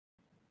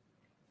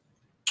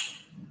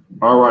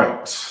All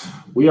right,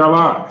 we are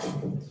live.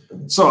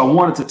 So I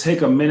wanted to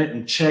take a minute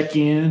and check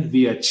in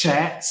via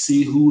chat,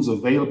 see who's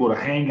available to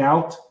hang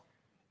out,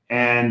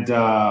 and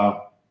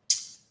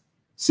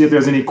see if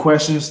there's any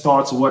questions,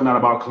 thoughts, or whatnot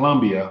about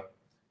Colombia.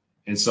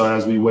 And so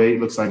as we wait,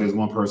 looks like there's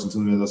one person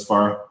tuning in thus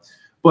far.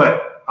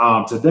 But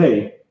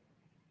today,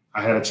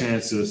 I had a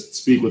chance to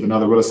speak with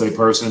another real estate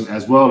person,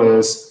 as well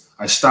as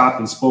I stopped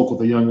and spoke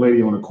with a young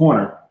lady on the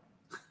corner,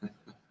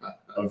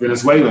 a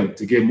Venezuelan,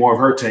 to get more of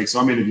her take. So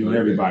I'm interviewing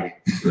everybody.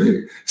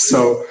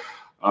 So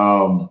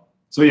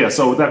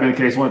with that being the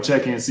case, I want to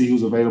check in, see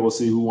who's available,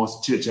 see who wants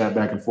to chit chat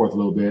back and forth a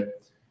little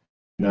bit.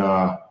 And,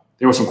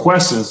 there were some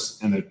questions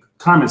in the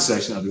comment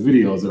section of the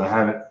videos that I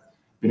haven't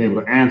been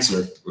able to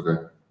answer.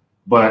 Okay.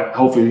 But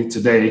hopefully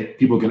today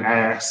people can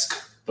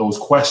ask those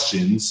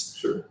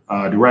questions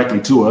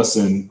directly to us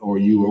or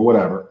you or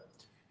whatever.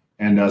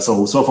 And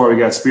so far we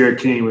got Spirit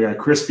King, we got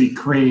Krispy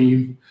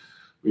Kreme,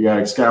 we got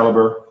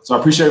Excalibur. So I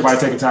appreciate everybody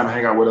taking time to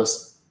hang out with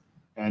us.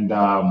 And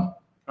I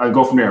can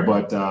go from there,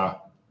 but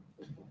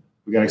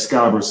we got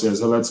Excalibur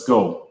says, let's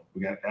go.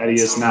 We got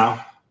Adius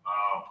now.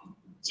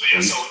 So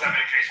with that being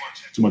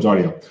the case, too much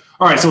audio.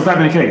 All right, so with that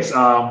being the case,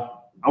 I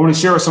want to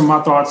share some of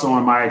my thoughts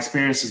on my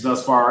experiences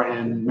thus far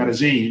in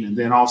Medellin, and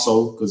then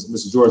also, because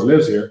Mr. George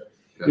lives here,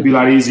 it'd be a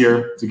lot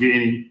easier to get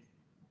any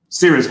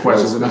serious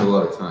questions. I spend a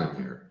lot of time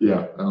here.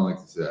 Yeah. I don't like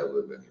to say I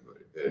live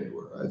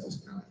anywhere. I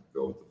just kind of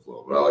go with the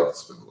flow, but I like to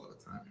spend a lot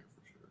of time here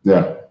for sure.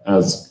 Yeah,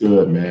 that's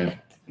good, man.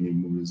 Let me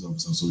move this up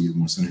so we get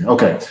more center here.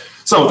 Okay,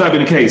 so with that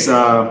being the case,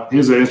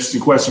 here's an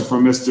interesting question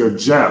from Mr.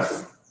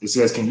 Jeff. It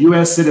says, can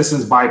U.S.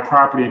 citizens buy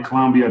property in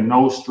Colombia,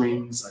 no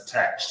strings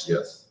attached?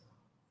 Yes.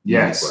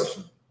 Yes. Easy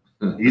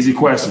question. Easy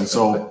question.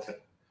 So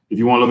if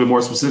you want a little bit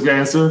more specific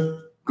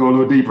answer, go a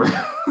little deeper.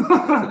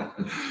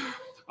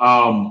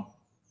 I'm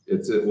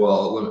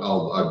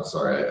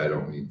sorry, I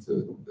don't mean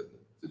to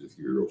just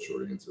give you a real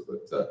short answer,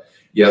 but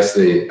yes,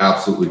 they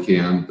absolutely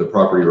can. The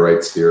property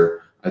rights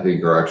here, I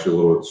think, are actually a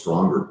little bit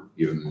stronger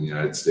even in the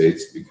United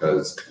States,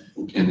 because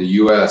in the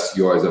U.S.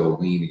 you always have a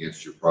lien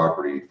against your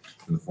property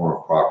in the form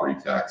of property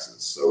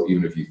taxes. So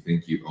even if you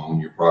think you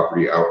own your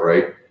property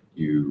outright,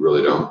 you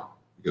really don't,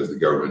 because the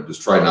government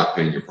just tried not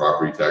paying your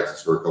property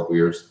taxes for a couple of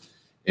years.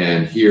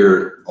 And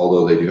here,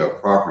 although they do have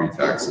property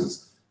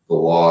taxes, the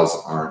laws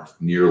aren't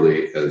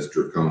nearly as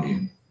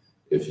draconian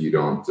if you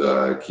don't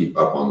keep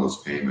up on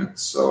those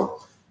payments.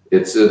 So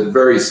it's a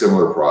very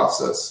similar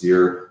process.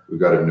 Here, we've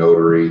got a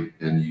notary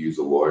and you use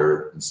a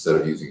lawyer instead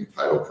of using a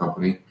title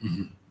company.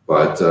 Mm-hmm.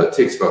 But it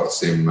takes about the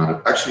same amount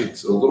of, actually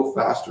it's a little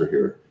faster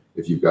here.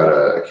 If you've got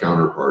a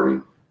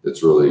counterparty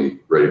that's really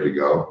ready to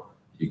go,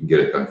 you can get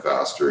it done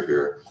faster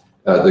here.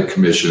 The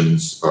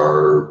commissions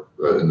are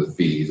and the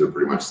fees are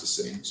pretty much the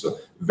same. So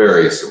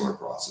very similar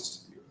process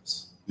to the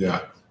US.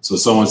 Yeah. So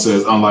someone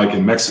says, unlike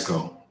in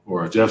Mexico,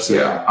 or Jeff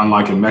said,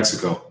 unlike in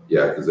Mexico.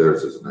 Yeah, because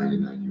theirs is a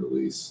 99-year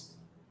lease.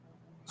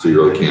 So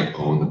you really can't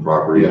own the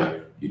property. Yeah.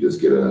 You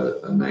just get a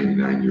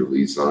 99-year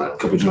lease on it. A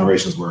couple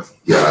generations worth.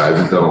 Yeah, I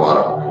haven't done a lot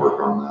of homework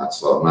on that,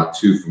 so I'm not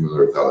too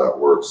familiar with how that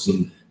works.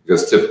 Mm-hmm.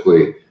 Because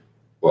typically,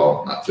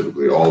 well, not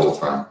typically, all the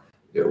time,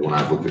 when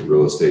I've looked at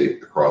real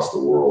estate across the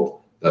world,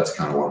 that's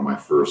kind of one of my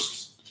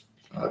first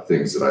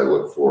things that I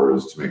look for,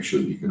 is to make sure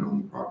that you can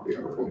own the property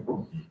outright.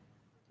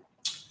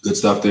 Good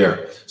stuff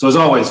there. So as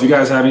always, if you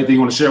guys have anything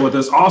you want to share with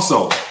us,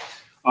 also,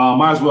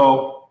 might as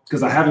well,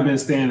 because I haven't been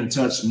staying in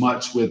touch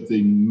much with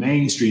the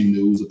mainstream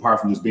news,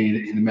 apart from just being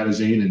in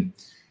Medellin, and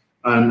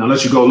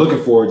unless you go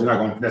looking for it, you're not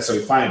going to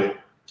necessarily find it.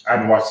 I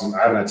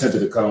haven't attempted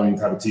to cut on any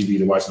type of TV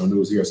to watch no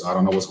news here, so I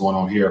don't know what's going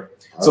on here.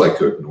 I like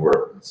to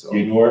ignore it. So,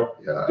 you ignore it?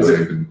 Yeah,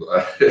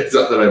 it's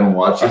not that I don't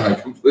watch it. I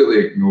completely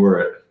ignore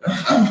it.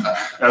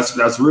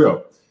 That's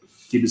real.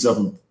 Keep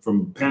yourself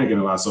from panicking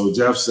a lot. So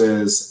Jeff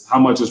says, how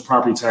much is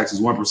property taxes?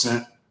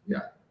 1%? Yeah,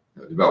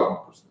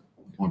 about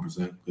 1%.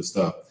 1%. Good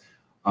stuff.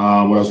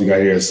 What else we got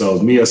here? So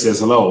Mia says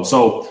hello.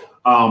 So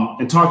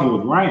in talking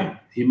with Ryan,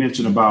 he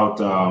mentioned about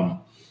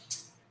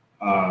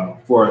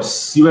for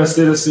U.S.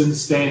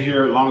 citizens staying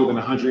here longer than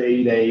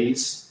 180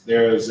 days,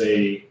 there's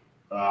a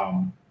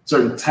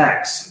certain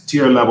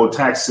tier level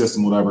tax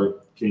system,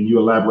 whatever. Can you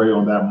elaborate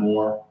on that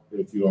more,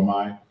 if you don't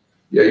mind?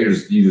 Yeah, you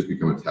just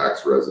become a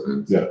tax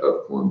resident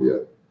of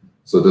Colombia.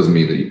 So it doesn't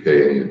mean that you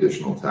pay any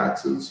additional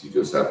taxes. You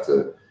just have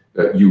to,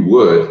 you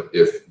would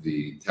if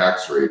the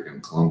tax rate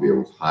in Colombia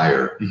was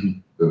higher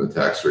than the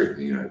tax rate in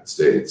the United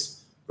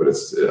States, but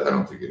I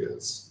don't think it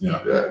is.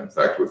 Yeah. In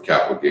fact, with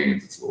capital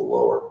gains, it's a little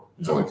lower.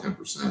 It's only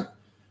 10%,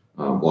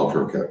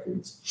 long-term cap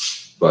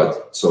gains.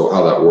 But so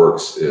how that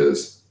works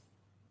is,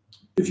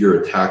 if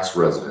you're a tax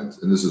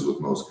resident, and this is with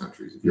most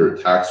countries, if you're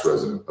a tax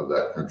resident of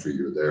that country,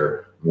 you're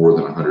there more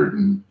than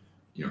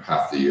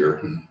half the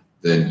year,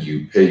 then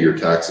you pay your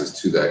taxes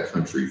to that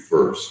country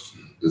first.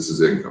 This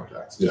is income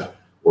taxes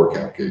or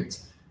cap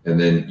gains. And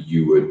then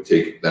you would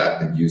take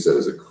that and use that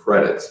as a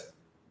credit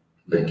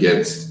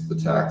against the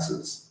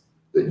taxes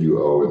that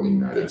you owe in the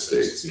United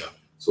States. Yeah.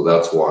 So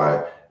that's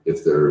why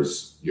if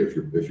there's,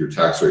 if your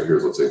tax rate here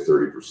is, let's say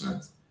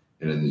 30%,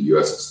 and in the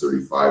US it's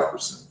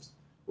 35%,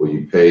 well,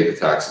 you pay the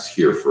taxes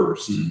here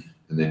first,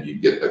 and then you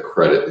get a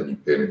credit, and you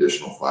pay an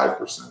additional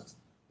 5%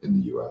 in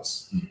the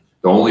U.S.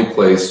 The only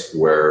place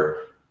where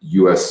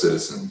U.S.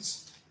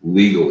 citizens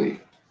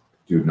legally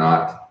do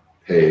not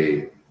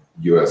pay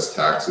U.S.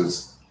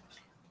 taxes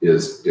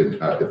is if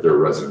they're a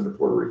resident of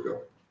Puerto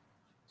Rico.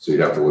 So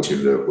you'd have to look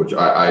into it, which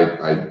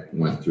I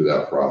went through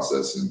that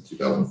process in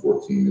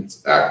 2014.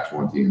 It's Act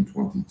 20 and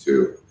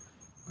 22,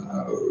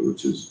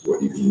 which is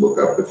what you can look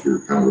up if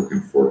you're kind of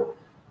looking for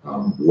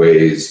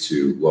ways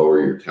to lower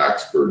your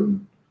tax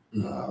burden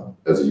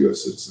as a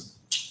U.S. citizen.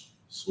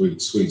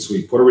 Sweet, sweet,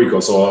 sweet. Puerto Rico.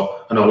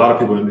 So I know a lot of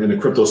people in the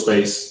crypto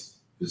space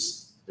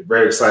is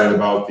very excited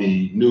about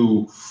the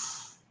new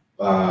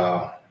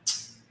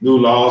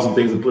laws and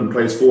things that put in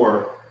place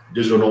for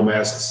digital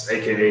nomads,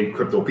 aka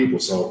crypto people.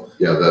 So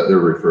yeah, that they're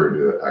referring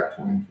to Act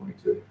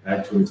 2022.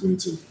 Act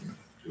 2022.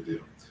 Good deal.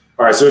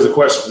 All right. So here's a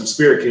question from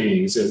Spirit King.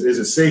 He says, "Is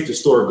it safe to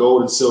store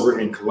gold and silver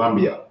in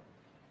Colombia?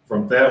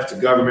 From theft to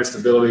government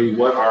stability,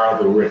 what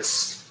are the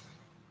risks?"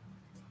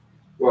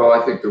 Well,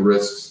 I think the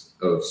risks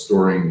of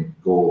storing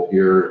gold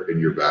here in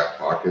your back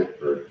pocket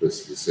are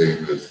just the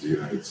same as the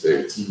United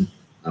States.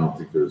 I don't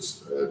think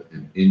there's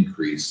an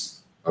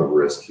increase of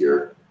risk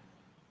here.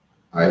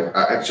 I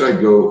actually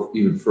I'd go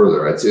even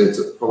further. I'd say it's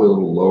probably a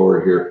little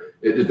lower here.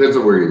 It depends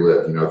on where you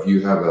live. You know, if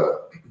you have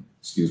a,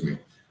 excuse me,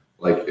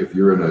 like if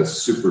you're in a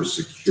super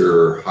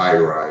secure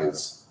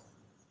high-rise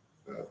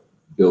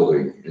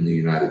building in the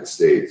United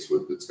States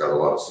it's got a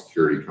lot of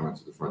security coming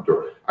to the front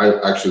door. I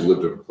actually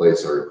lived in a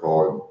place I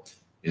recall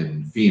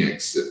in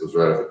Phoenix. It was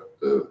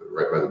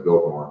right by the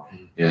Biltmore.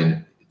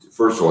 And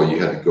first of all, you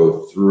had to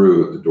go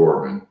through the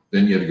doorman.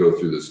 Then you had to go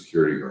through the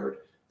security guard.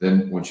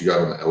 Then once you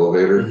got on the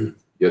elevator,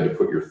 you had to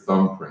put your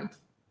thumbprint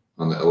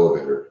on the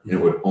elevator, and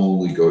it would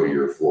only go to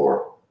your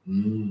floor.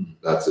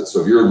 That's it.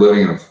 So if you're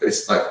living in a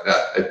place like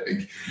that,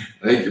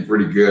 I think you're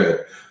pretty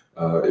good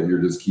if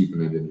you're just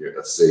keeping it in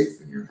a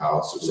safe in your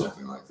house or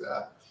something like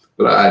that.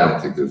 But I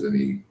don't think there's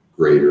any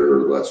greater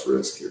or less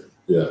risk here.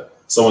 Yeah.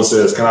 Someone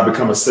says, "Can I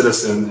become a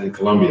citizen in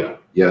Colombia?"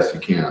 Yes, you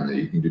can.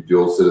 You can do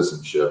dual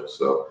citizenship.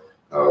 So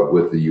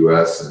with the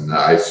U.S., and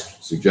I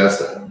suggest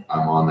that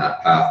I'm on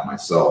that path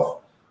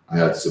myself. I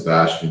had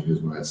Sebastian,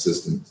 who's my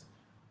assistant,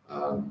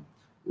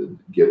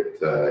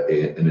 get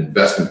an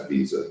investment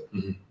visa.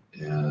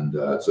 And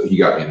so he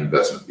got me an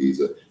investment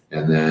visa.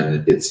 And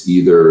then it's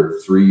either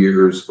 3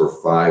 years or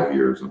 5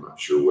 years. I'm not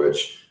sure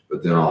which,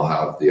 but then I'll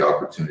have the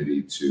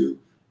opportunity to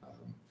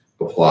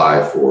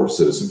apply for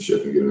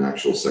citizenship and get an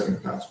actual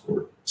second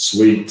passport.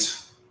 Sweet.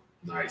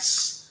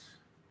 Nice.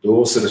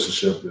 Dual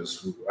citizenship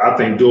I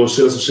think dual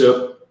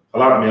citizenship, a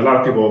lot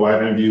of people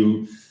I've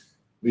interviewed,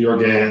 Leo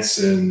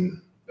Gantz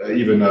and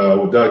even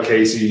with Doug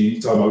Casey,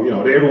 talking about, you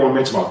know, everyone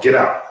mentioned about get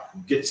out,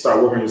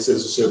 start working your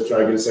citizenship, try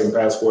to get a second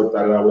passport,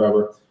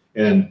 whatever.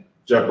 And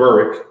Jeff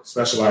Burrick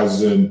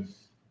specializes in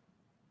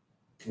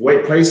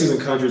places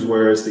and countries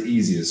where it's the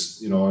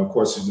easiest, you know, and of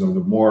course, you know, the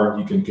more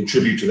you can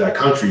contribute to that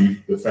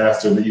country, the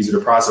faster and the easier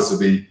the process will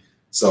be.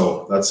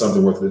 So that's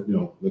something worth, you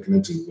know, looking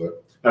into,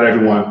 but not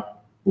everyone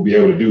will be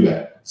able to do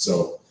that.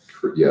 So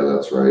yeah,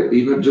 that's right.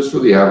 Even just for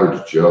the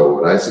average Joe,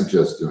 what I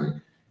suggest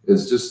doing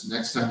is just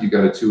next time you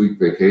got a 2-week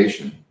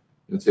vacation,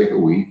 you know, take a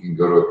week and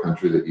go to a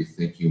country that you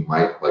think you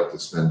might like to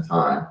spend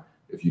time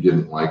if you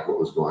didn't like what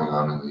was going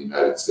on in the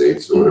United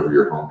States or whatever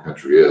your home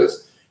country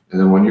is. And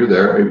then when you're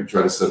there, maybe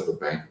try to set up a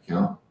bank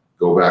account,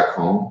 go back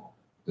home,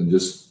 and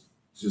just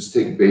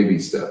take baby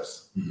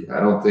steps. I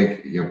don't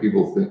think, you know,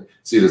 people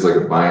see it as like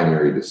a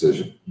binary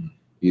decision.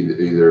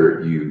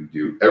 Either you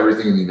do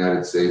everything in the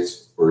United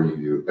States or you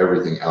do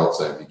everything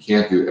outside. If you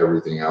can't do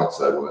everything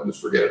outside, well, then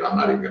just forget it. I'm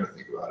not even going to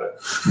think about it.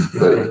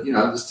 But, you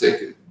know, just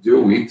do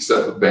a week,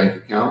 set up a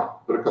bank account,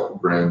 put a couple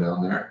grand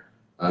down there.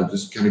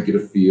 Just kind of get a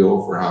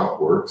feel for how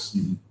it works.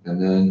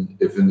 And then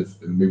if in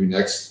maybe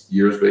next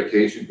year's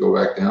vacation, go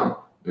back down,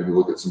 maybe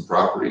look at some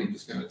property and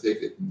just kind of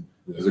take it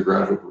as a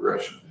gradual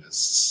progression.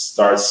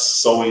 Start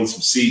sowing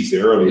some seeds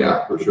there early.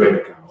 Yeah, for sure.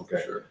 Okay. For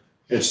sure.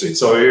 Interesting.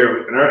 So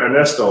here,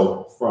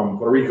 Ernesto from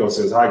Puerto Rico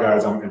says, "Hi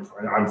guys, I'm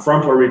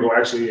from Puerto Rico.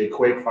 Actually, a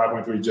quake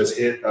 5.3 just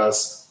hit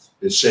us.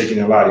 It's shaking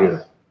a lot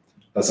here.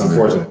 That's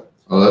unfortunate."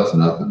 Oh, that's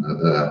nothing.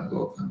 That happens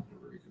all the time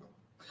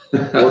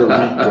in Puerto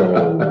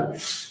Rico.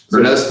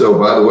 Ernesto,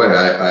 by the way,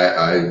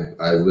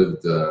 I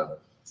lived.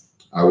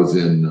 I was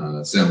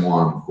in San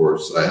Juan, of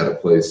course. I had a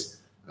place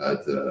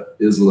at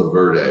Isla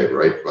Verde,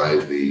 right by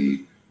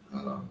the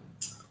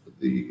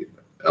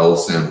El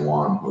San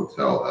Juan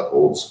Hotel, that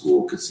old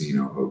school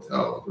casino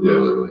hotel.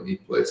 Really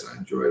neat place. I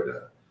enjoyed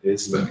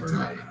spending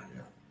time there.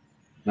 Yeah.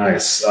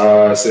 Nice.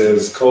 It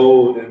says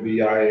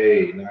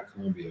Colombia, not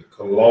Colombia.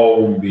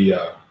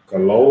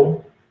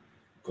 Colombia.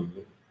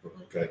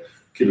 Okay,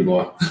 keep it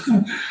going.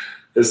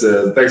 It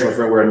says, "Thanks, my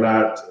friend. We're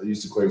not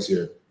used to quakes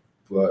here,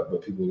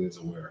 but people is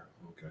aware."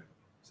 Okay,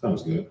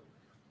 sounds good.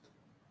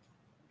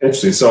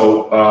 Interesting.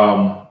 So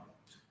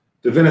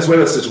the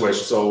Venezuela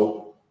situation. So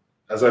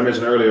as I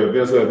mentioned earlier,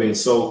 Venezuela being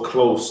so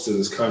close to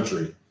this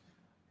country,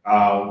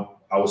 I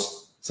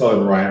was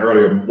telling Ryan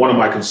earlier, one of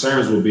my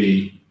concerns would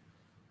be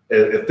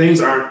if things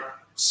aren't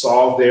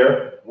solved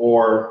there,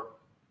 or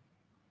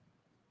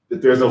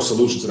if there's no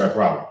solution to that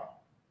problem,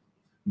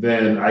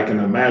 then I can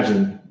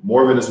imagine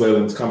more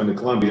Venezuelans coming to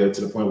Colombia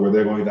to the point where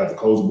they're going to have to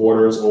close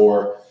borders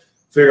or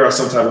figure out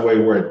some type of way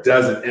where it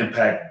doesn't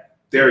impact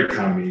their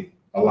economy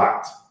a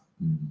lot.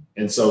 Mm-hmm.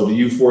 And so do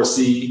you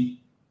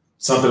foresee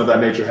something of that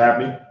nature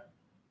happening?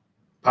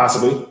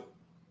 Possibly.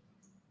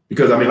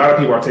 Because I mean, a lot of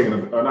people are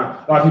a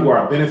lot of people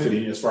are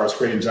benefiting as far as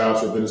creating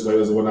jobs for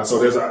Venezuelans and whatnot. So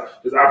there's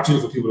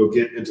opportunity for people to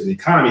get into the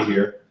economy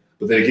here.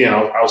 But then again,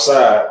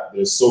 outside,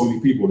 there's so many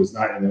people that's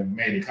not in the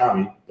main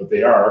economy, but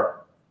they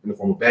are in the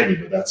form of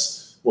begging. But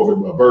that's more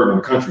of a burden on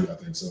the country, I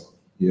think. So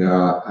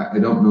yeah, I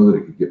don't know that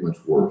it could get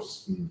much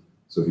worse. Mm-hmm.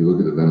 So if you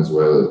look at the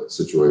Venezuela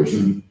situation,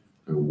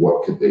 mm-hmm. and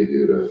what could they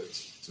do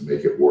to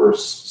make it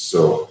worse?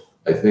 So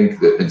I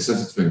think that, and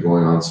since it's been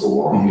going on so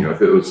long, mm-hmm. you know,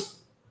 if it was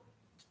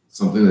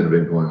something that had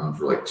been going on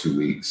for like 2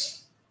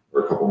 weeks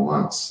or a couple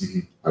months, mm-hmm.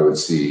 I would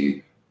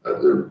see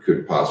there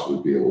could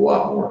possibly be a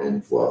lot more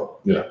inflow.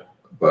 Yeah.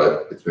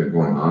 But it's been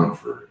going on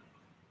for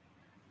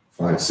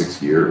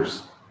 5-6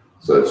 years.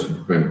 So it's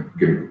been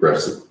getting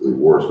progressively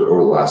worse. But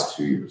over the last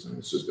 2 years, and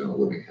it's just been a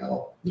living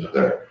hell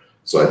there.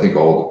 So I think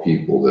all the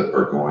people that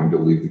are going to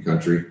leave the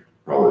country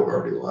probably have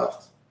already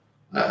left.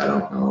 I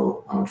don't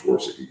know how much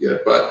worse it could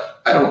get,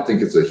 but I don't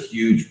think it's a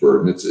huge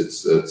burden.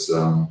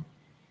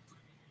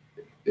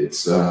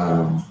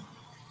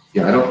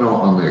 Yeah, I don't know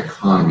on the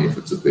economy if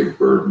it's a big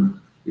burden,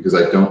 because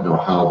I don't know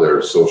how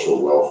their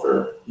social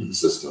welfare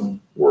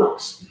system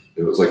works.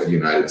 It was like the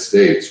United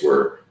States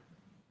where,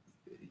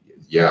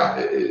 yeah,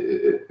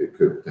 it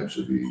could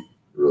potentially be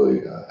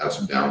really have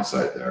some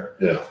downside there.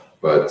 Yeah.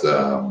 But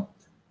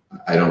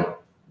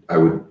I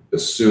would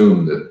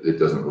assume that it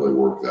doesn't really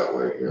work that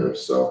way here.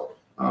 So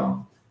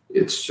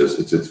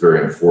it's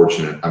very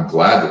unfortunate. I'm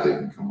glad that they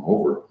can come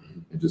over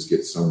and just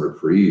get some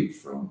reprieve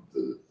from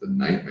the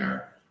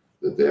nightmare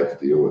that they have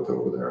to deal with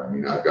over there. I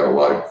mean, I've got a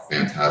lot of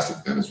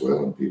fantastic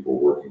Venezuelan people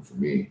working for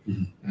me,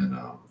 mm-hmm. and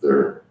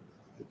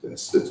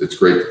it's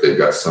great that they've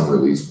got some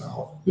release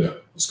valve. Yeah,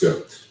 that's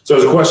good. So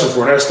there's a question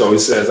for Ernesto. He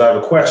says, I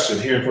have a question.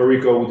 Here in Puerto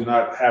Rico, we do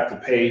not have to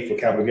pay for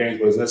capital gains,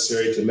 but it's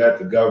necessary to let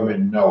the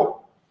government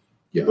know.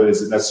 Yeah. But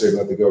is it necessary to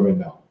let the government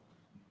know?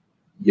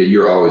 Yeah,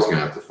 you're always going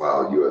to have to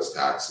file U.S.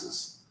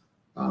 taxes.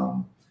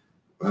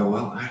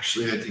 Well,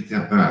 actually, I take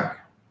that back.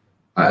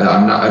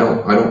 I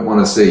don't want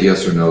to say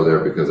yes or no there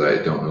because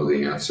I don't know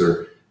the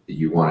answer.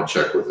 You want to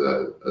check with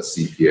a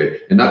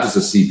CPA, and not just a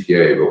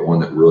CPA, but one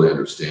that really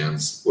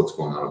understands what's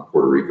going on in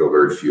Puerto Rico.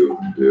 Very few of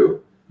them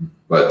do.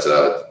 But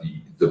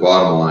the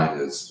bottom line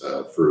is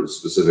for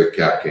specific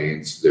cap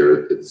gains,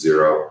 they're at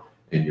 0,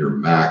 and your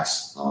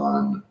max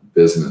on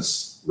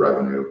business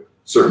revenue,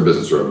 certain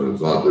business revenue,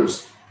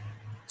 there's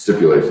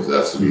stipulations that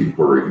has to be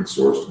Puerto Rican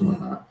sourced and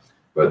whatnot,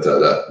 but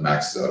that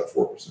maxes out at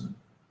 4%.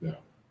 Yeah,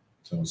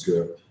 sounds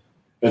good.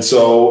 And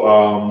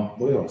so,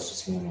 what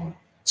else is going on?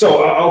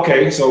 So,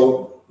 okay,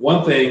 so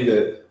one thing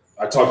that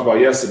I talked about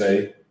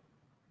yesterday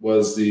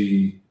was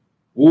the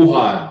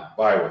Wuhan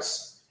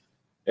virus.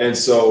 And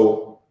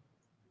so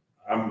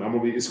it's gonna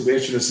be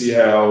interesting to see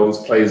how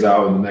this plays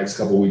out in the next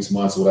couple of weeks,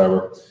 months, or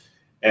whatever.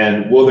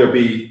 And will there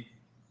be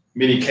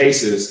many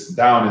cases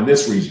down in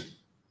this region?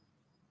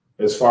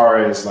 As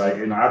far as like,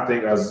 I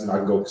think I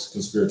can go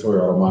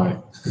conspiratorial, I don't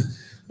mind.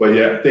 But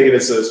yeah, thinking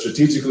it's a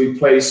strategically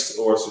placed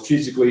or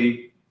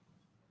strategically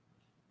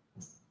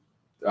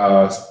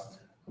I'm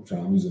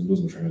losing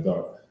my train of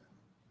thought.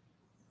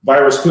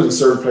 Virus put in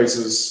certain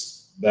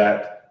places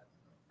that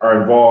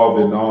are involved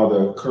in all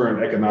the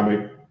current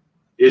economic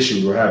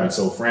issues we're having.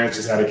 So France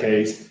has had a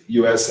case,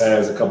 US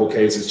has a couple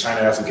cases,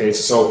 China has some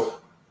cases.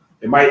 So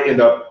it might end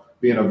up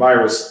being a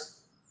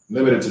virus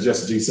limited to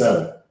just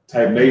G7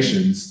 type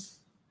nations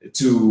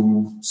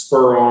to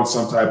spur on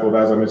some type of,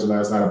 as I mentioned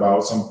last night,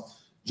 about some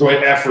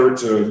joint effort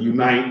to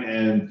unite,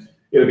 and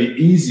it'll be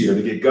easier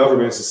to get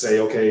governments to say,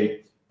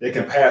 okay, they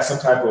can pass some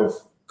type of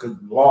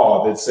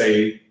law that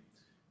say,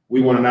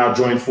 we want to now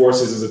join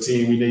forces as a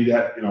team. We need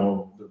that, the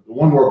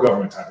one world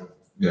government type of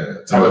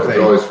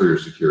thing. Always for your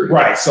security.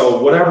 Right. So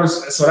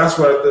so that's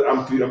what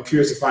I'm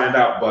curious to find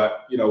out.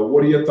 But,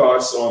 what are your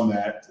thoughts on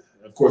that?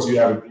 Of course, you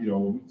haven't, I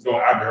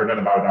haven't heard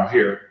nothing about it out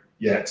here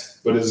yet,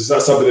 but is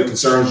that something that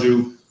concerns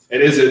you?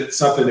 And is it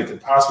something that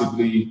could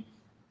possibly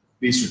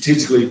be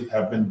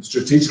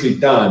strategically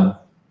done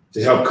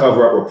to help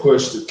cover up or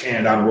push the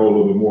can down the road a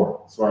little bit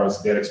more as far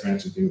as debt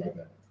expansion, things like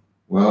that?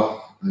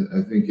 Well,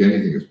 I think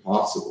anything is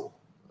possible.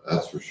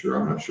 That's for sure.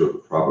 I'm not sure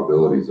what the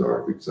probabilities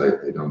are because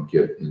I don't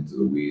get into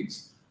the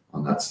weeds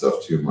on that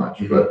stuff too much.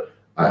 Mm-hmm. But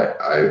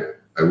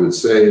I would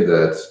say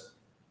that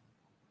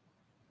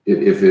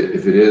if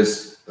it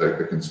is like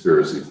a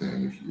conspiracy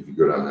thing, if you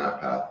go down that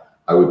path,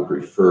 I would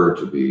prefer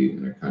to be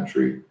in a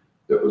country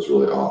that was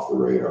really off the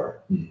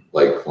radar,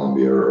 like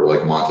Colombia or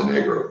like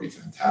Montenegro would be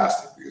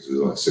fantastic because there's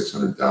only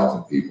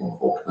 600,000 people in the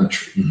whole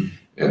country,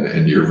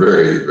 and you're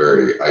very,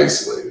 very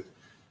isolated.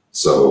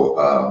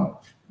 So,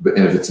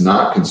 and if it's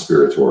not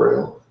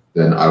conspiratorial,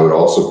 then I would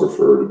also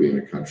prefer to be in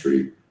a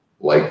country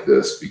like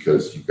this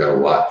because you've got a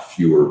lot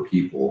fewer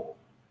people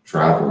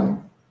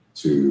traveling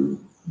to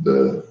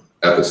the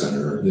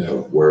epicenter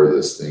of where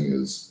this thing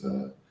is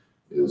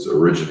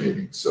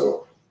originating.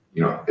 So,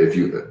 you know, if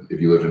you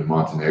lived in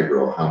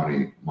Montenegro, how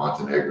many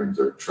Montenegrins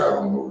are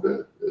traveling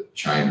over to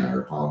China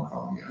or Hong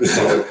Kong? You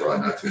know,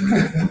 probably not too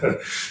many.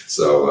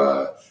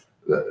 So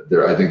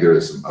I think there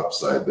is some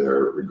upside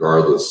there,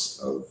 regardless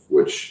of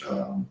which,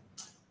 you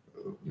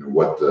know,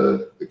 what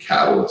the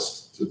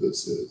catalyst to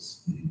this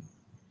is.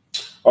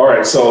 All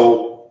right,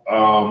 so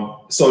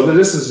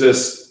this is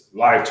just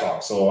live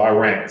talk. So I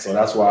rant. So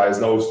that's why there's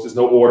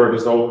no order.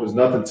 There's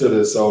nothing to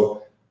this.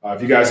 So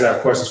if you guys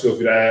have questions, feel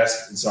free to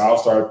ask. And so I'll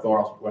start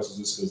throwing out some questions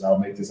just because I'll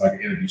make this like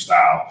an interview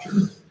style.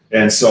 Sure.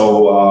 And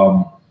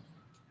so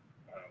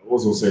what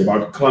was I going to say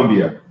about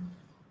Colombia?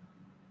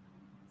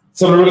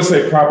 Some of the real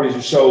estate properties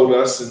you showed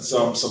us, and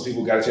some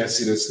people got a chance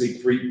to see the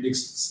sneak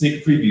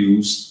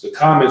previews.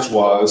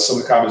 Some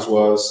of the comments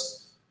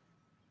was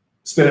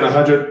spending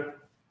 $130,000,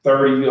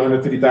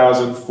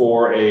 $150,000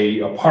 for a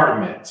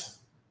apartment,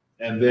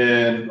 and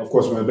then of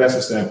course from an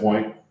investment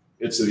standpoint,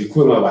 it's the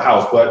equivalent of a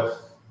house. But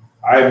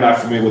I am not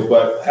familiar with,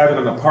 but having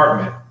an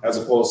apartment as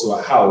opposed to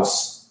a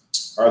house,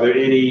 are there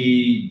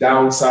any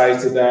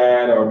downsides to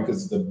that, or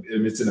because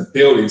it's in a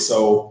building?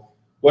 So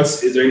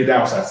is there any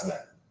downsides to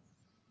that?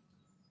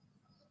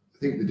 I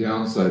think the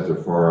downsides are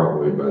far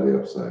outweighed by the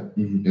upside.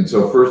 And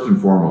so first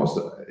and foremost,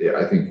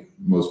 I think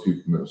most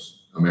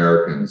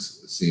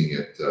Americans seeing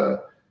it,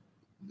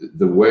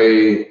 the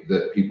way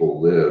that people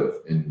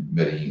live in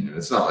Medellin, and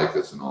it's not like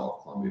this in all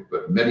of Colombia,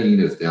 but Medellin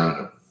is down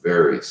in a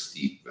very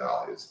steep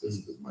valley, as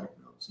Mike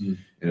knows.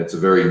 And it's a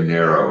very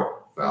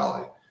narrow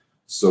valley.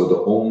 So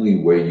the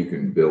only way you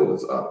can build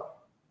is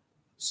up.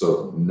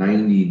 So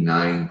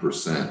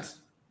 99%,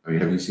 I mean,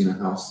 have you seen a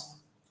house?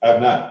 I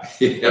have not.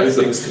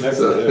 Everything is connected.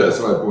 So that's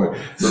my point.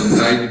 So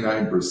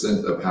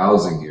 99% of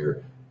housing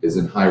here is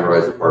in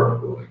high-rise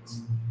apartment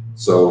buildings.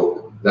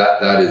 So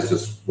that is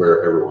just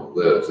where everyone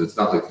lives. It's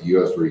not like the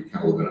U.S. where you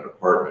kind of live in an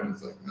apartment.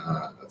 It's like,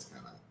 that's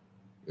kind of,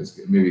 it's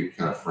maybe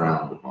kind of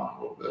frowned upon a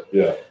little bit.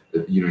 Yeah.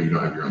 You know, you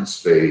don't have your own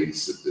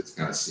space. It's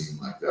kind of seen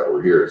like that.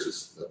 We're here. It's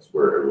just, that's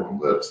where everyone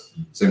lives.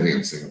 Same thing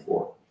in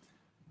Singapore.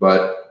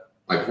 But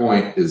my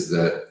point is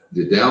that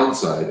the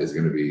downside is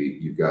going to be,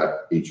 you've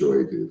got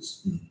HOA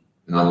dues.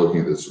 And I'm looking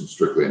at this from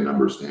strictly a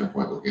number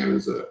standpoint, looking at it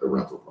as a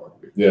rental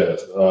property.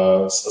 Yes,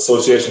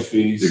 association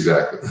fees.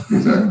 Exactly,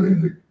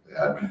 the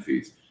admin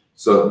fees.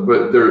 So,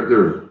 but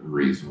they're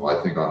reasonable.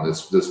 I think on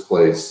this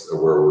place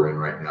where we're in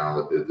right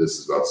now, this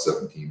is about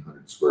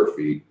 1,700 square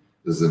feet.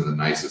 This is in the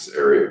nicest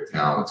area of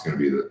town. It's going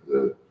to be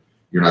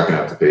you're not going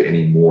to have to pay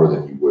any more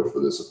than you would for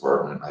this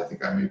apartment. I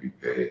think I maybe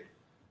pay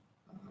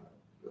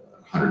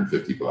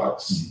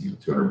 $150, you know,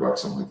 $200,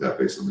 something like that,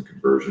 based on the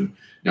conversion.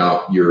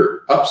 Now,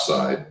 your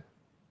upside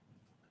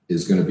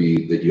is going to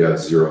be that you have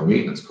zero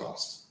maintenance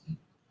costs.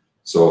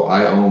 So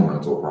I own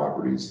rental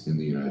properties in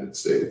the United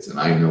States, and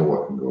I know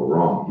what can go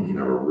wrong. You can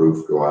have a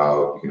roof go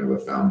out, you can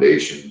have a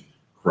foundation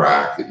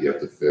crack that you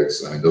have to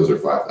fix. I mean, those are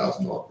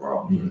 $5,000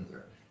 problems right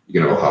there. You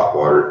can have a hot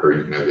water, or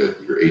you can have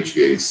your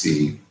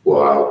HVAC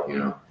blow out. You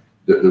know,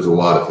 there's a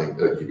lot of things.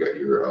 You got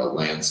your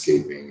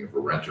landscaping. If a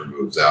renter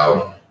moves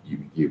out,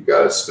 you've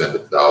got to spend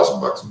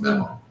 $1,000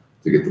 minimum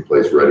to get the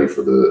place ready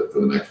for the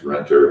next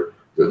renter.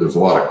 There's a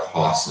lot of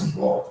costs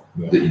involved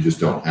that you just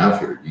don't have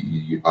here.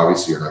 You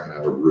obviously, you're not going to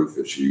have a roof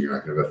issue. You're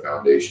not going to have a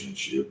foundation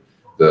issue.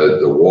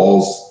 The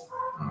walls,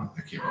 I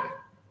can't really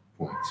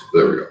point.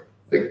 There we go.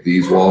 Like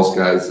these walls,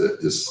 guys,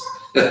 that just,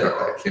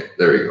 I can't,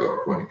 there you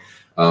go, pointing.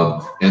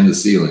 And the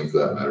ceiling, for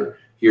that matter.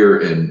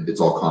 Here, and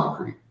it's all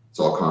concrete. It's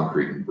all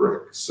concrete and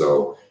brick.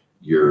 So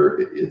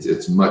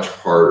it's much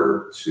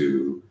harder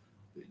to,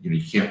 you know,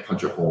 you can't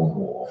punch a hole in the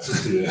wall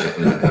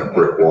in a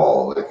brick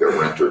wall like a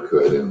renter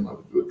could in a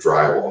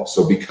drywall.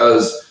 So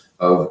because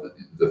of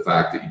the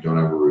fact that you don't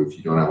have a roof,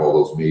 you don't have all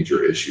those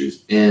major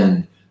issues,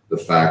 and the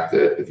fact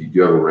that if you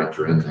do have a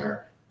renter in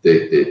there,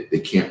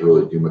 they can't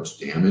really do much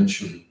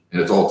damage, and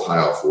it's all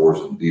tile floors,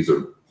 and these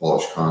are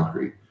polished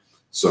concrete.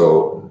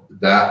 So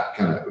that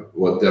kind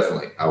of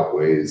definitely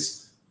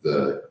outweighs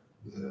the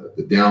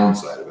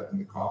downside of it and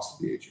the cost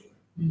of the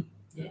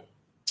HOA.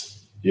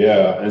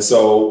 Yeah, and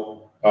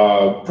so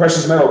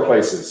precious metal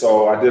places.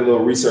 So I did a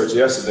little research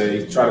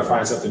yesterday trying to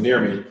find something near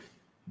me,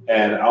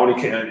 and I only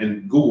came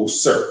in Google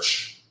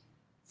search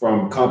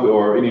from company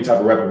or any type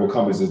of reputable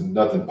companies, and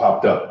nothing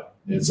popped up.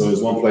 And so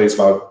there's one place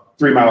about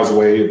 3 miles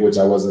away, which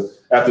I wasn't,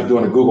 after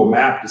doing a Google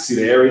map to see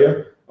the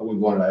area, I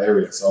wouldn't go into that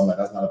area. So I'm like,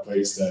 that's not a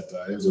place that,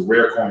 it was a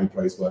rare coin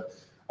place. But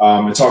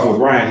in talking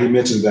with Ryan, he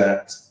mentioned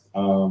that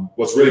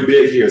what's really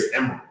big here is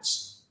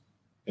emeralds.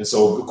 And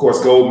so, of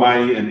course, gold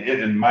mining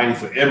and mining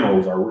for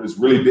emeralds is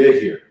really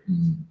big here.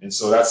 And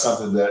so that's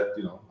something that,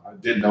 you know, I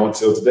didn't know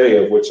until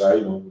today, of which I,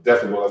 you know,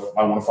 definitely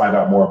I want to find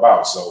out more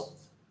about. So,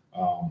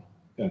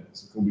 yeah,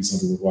 it's going to be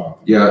something worthwhile.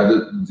 Yeah,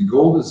 the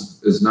gold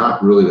is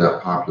not really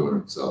that popular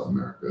in South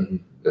America,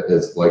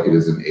 as like it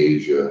is in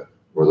Asia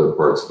or other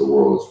parts of the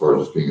world, as far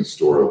as just being a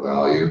store of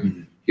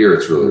value. Here,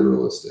 it's really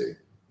real estate.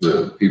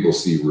 People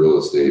see real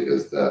estate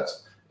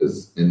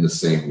as in the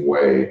same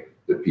way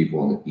that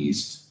people in the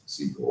East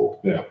see gold.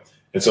 Yeah.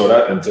 And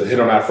so and to hit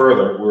on that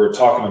further, we're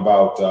talking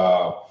about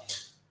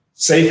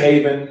safe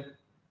haven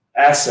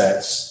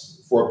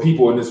assets for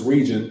people in this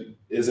region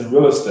is in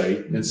real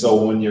estate. And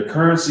so when you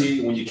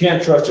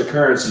can't trust your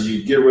currency,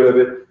 you get rid of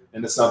it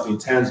into something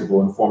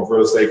tangible in the form of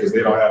real estate because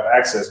they don't have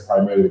access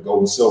primarily to gold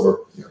and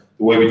silver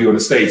the way we do in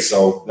the States.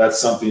 So that's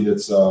something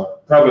that's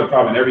prevalent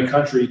probably in every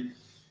country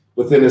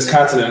within this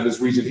continent, this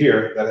region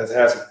here that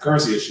has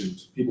currency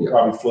issues. People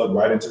probably flood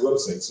right into real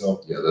estate.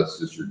 So yeah, that's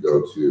just your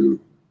go-to.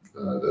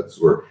 That's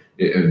where,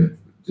 and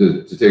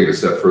to take it a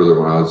step further,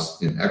 when I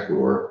was in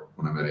Ecuador,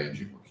 when I met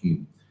Angie and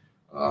Joaquin,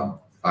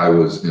 I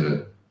was in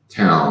a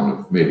town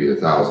of maybe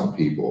 1,000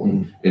 people,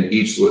 and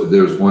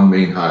there's one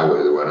main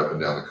highway that went up and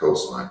down the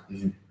coastline,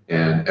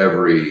 and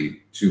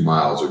every 2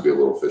 miles there'd be a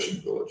little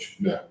fishing village.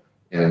 Yeah,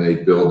 and they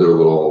build their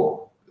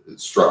little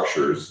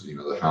structures,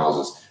 the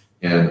houses,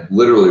 and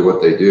literally what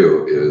they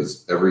do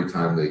is every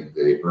time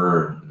they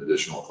earn an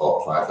additional,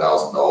 call it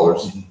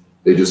 $5,000,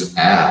 they just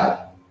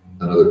add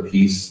another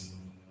piece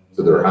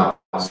to their house.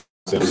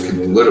 They just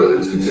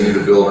continue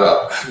to build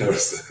up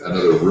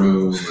another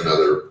room,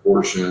 another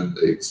portion.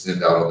 They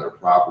extend out on their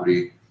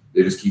property.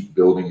 They just keep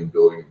building and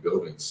building and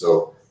building.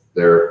 So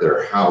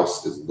their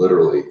house is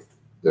literally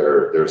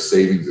their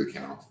savings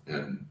account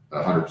and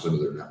 100% of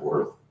their net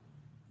worth.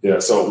 Yeah.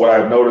 So what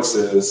I've noticed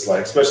is,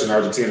 like, especially in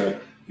Argentina,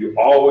 I would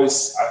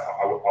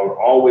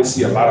always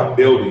see a lot of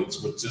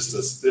buildings with just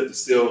a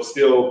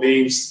steel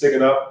beams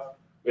sticking up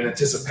in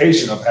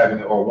anticipation of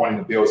having or wanting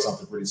to build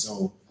something pretty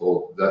soon.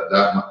 Well,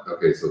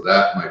 so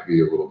that might be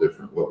a little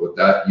different. What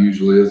that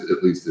usually is,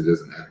 at least it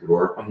is in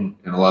Ecuador, and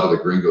a lot of the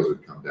gringos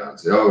would come down and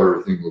say, "Oh,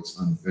 everything looks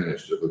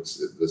unfinished.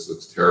 This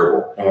looks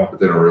terrible," but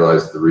they don't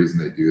realize the reason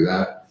they do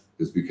that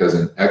is because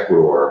in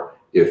Ecuador,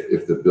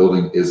 if the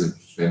building isn't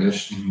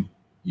finished,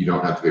 you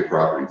don't have to pay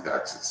property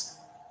taxes,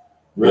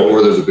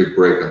 or there's a big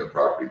break on the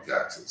property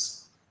taxes.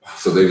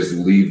 So they just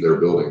leave their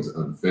buildings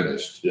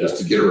unfinished just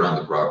to get around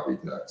the property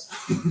tax.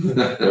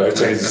 It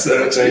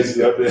changes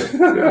up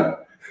there. Yeah.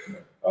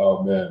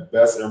 Oh man,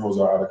 best emeralds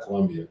are out of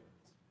Colombia.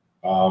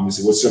 You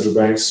see, what central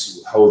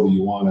banks hold the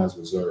yuan as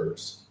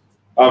reserves?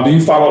 Do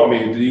you follow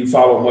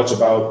much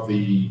about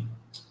the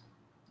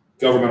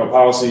governmental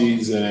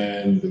policies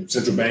and the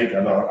central bank?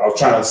 I know I was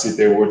trying to see if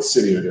they were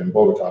city or in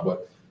Bogota,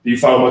 but do you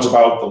follow much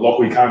about the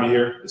local economy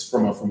here? It's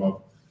from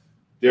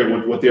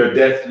what their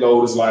debt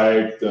load is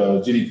like,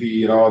 the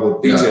GDP and all the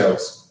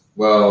details. Yeah.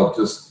 Well,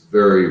 just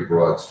very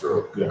broad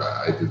stroke. Yeah.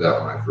 I did that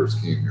when I first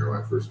came here,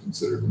 when I first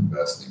considered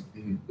investing.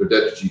 Their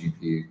debt to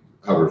GDP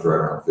hovers right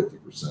around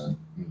 50%.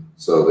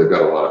 So they've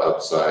got a lot of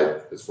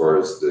upside as far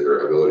as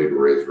their ability to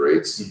raise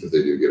rates if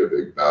they do get a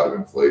big bout of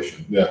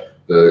inflation. Yeah.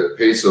 The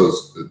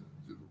peso's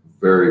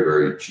very,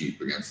 very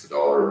cheap against the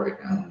dollar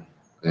right now.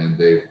 And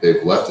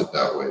they've left it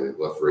that way. They've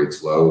left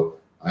rates low.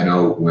 I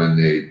know when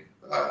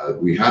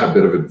we had a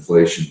bit of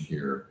inflation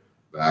here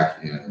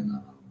back in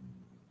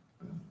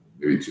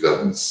maybe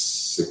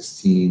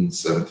 2016,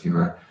 17,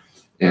 right?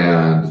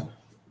 And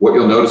what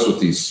you'll notice with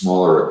these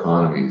smaller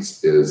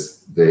economies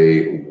is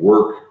they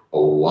work a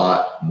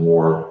lot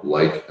more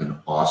like an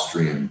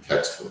Austrian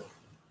textbook.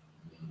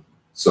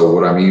 So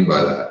what I mean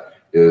by that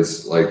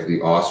is, like,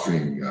 the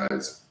Austrian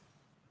guys,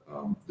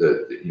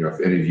 if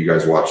any of you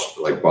guys watched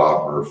like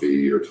Bob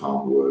Murphy or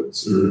Tom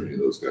Woods or any of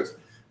those guys,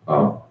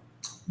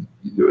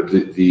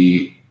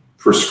 the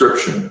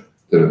prescription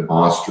that an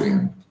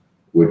Austrian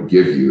would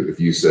give you if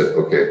you said,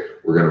 okay,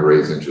 we're going to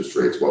raise interest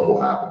rates, what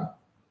will happen?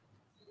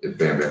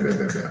 Bam, bam, bam,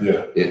 bam, bam.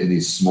 Yeah. In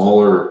these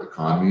smaller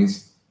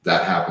economies,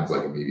 that happens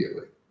like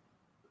immediately.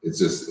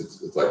 It's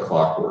like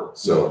clockwork.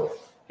 So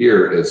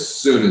here, as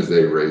soon as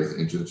they raise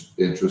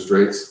interest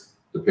rates,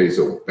 the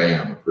peso,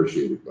 bam,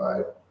 appreciated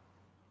by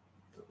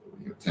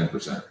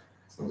 10%,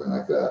 something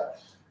like that.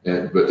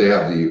 But they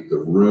have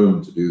the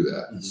room to do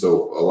that. And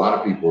so a lot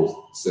of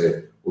people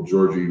say, well,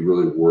 George, are you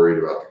really worried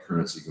about the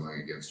currency going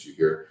against you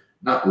here?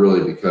 Not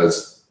really,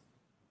 because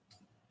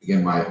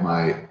again,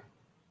 I'm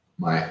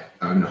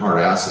in hard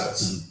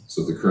assets.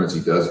 So if the currency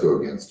does go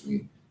against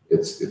me,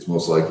 it's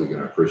most likely going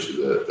to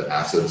appreciate. The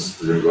assets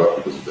are going to go up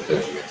because of the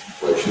hedge against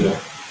inflation.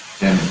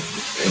 And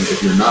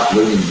if you're not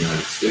living in the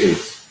United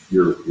States,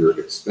 your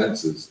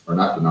expenses are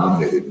not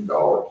denominated in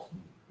dollars.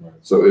 Right.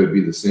 So it would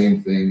be the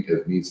same thing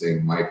as me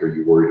saying, Mike, are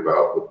you worried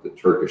about what the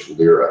Turkish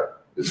lira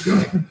is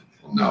doing?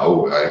 Well,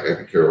 no, I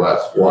could care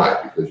less.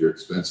 Why? Because your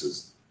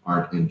expenses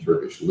aren't in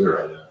Turkish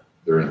lira.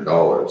 They're in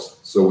dollars.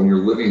 So when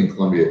you're living in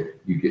Colombia,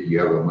 you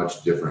have a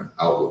much different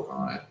outlook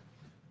on it.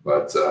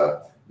 But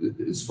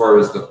as far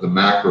as the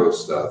macro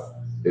stuff,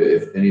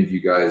 if any of you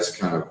guys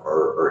kind of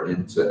are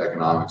into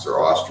economics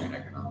or Austrian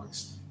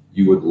economics,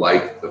 you would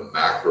like the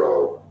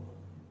macro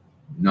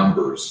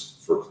numbers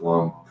for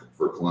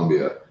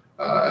Colombia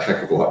a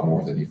heck of a lot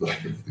more than you'd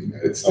like it for the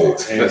United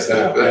States. Hands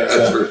down.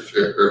 That's for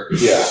sure.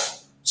 Yeah.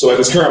 So at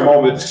this current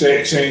moment, the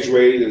exchange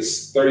rate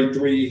is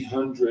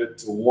 3,300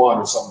 to 1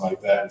 or something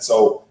like that. And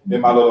so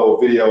in my little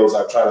videos,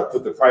 I try to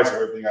put the price of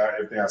everything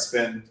I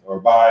spend or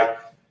buy.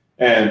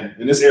 And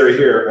in this area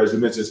here, as you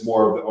mentioned, it's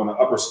more on the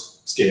upper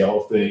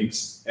scale of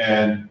things.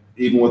 And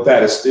even with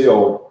that, it's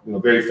still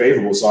very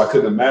favorable. So I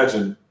couldn't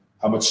imagine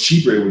how much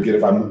cheaper it would get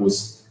if I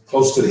was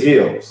close to the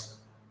hills.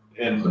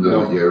 And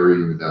we're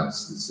even down to the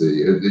city.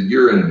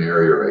 You're in an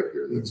area right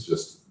here that's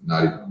just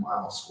not even a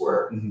mile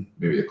square,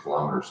 maybe a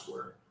kilometer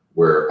square,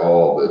 where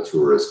all the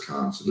tourists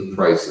come. So the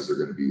prices are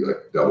going to be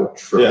like double,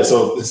 triple. Yeah,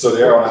 so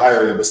they're on the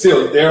higher end, but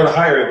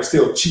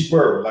still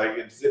cheaper,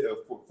 like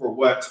for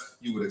what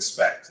you would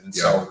expect. And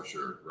so, for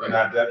sure,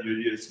 right?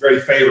 It's very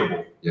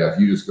favorable. Yeah, if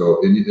you just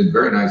go in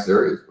very nice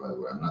areas, by the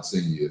way. I'm not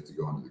saying you have to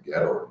go into the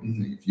ghetto or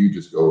anything. If you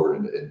just go over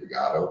into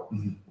Envigado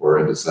or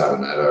into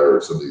Savanetta or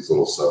some of these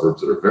little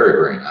suburbs that are very,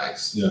 very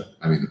nice. Yeah,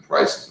 I mean the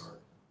prices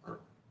are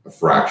a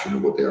fraction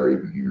of what they are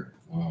even here.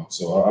 Wow.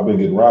 So I've been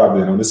getting robbed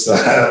then on this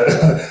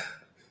side.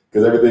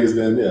 Because everything's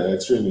been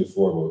extremely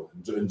affordable,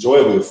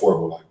 enjoyably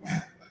affordable. Like,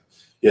 man,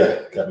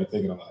 got me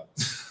thinking a lot.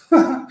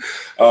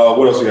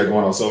 What else we got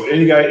going on? So if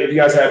you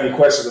guys have any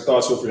questions or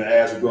thoughts, feel free to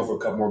ask. We're going for a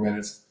couple more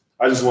minutes.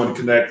 I just wanted to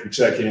connect and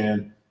check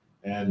in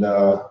and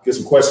get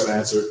some questions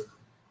answered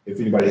if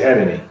anybody had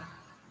any.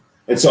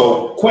 And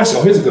so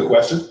here's a good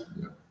question.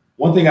 Yeah.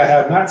 One thing I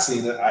have not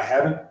seen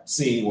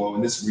well,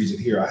 in this region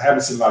here, I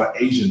haven't seen a lot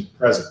of Asian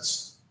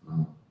presence.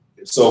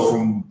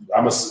 So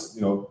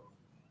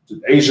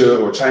Asia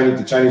or Chinese,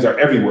 the Chinese are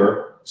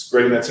everywhere,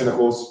 spreading their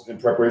tentacles in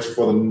preparation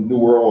for the New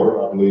World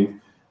Order, I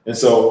believe. And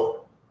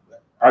so,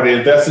 are they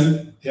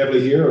investing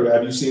heavily here, or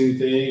have you seen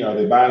anything? Are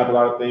they buying up a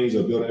lot of things,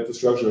 or building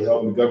infrastructure, or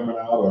helping the government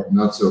out? Or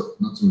not so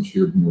much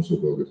here, but more so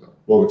Bogota.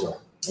 Bogota,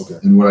 okay.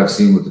 And what I've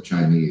seen with the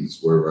Chinese,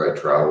 wherever I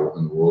travel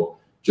in the world,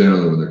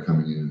 generally when they're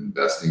coming in and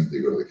investing, they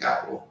go to the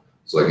capital.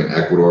 So, like in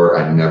Ecuador,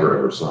 I never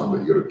ever saw them,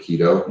 but you go to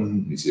Quito,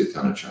 and you see a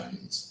ton of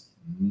Chinese.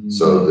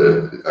 So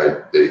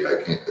I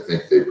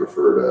think they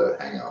prefer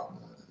to hang out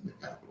in the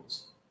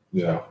capitals.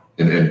 Yeah.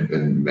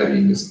 And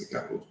Medellin is in the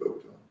capital of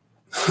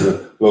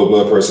Bogota. Low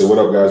blood pressure. What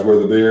up, guys? Where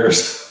are the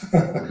beers?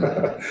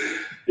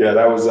 Yeah,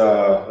 that was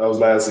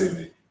last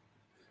evening.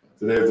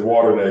 Today's the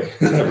water day.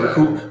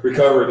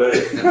 Recover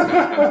day.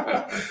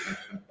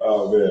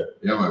 Oh man.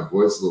 Yeah, my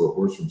voice is a little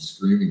hoarse from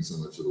screaming so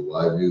much of the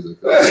live music.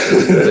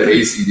 The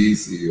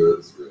AC/DC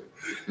was great.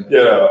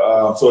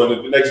 Yeah, so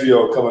in the next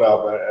video coming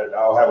up,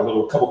 I'll have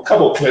a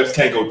couple clips.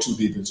 Can't go too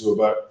deep into it,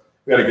 but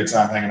we had a good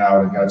time hanging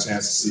out and got a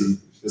chance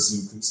to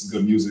see some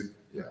good music.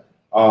 Yeah.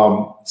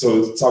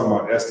 So talking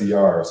about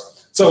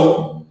SDRs.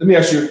 So let me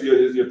ask you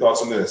your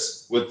thoughts on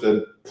this. With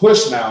the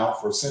push now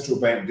for central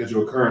bank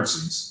digital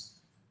currencies,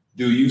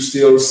 do you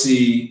still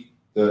see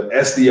the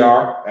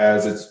SDR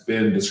as it's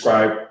been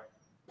described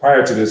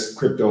prior to this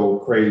crypto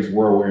craze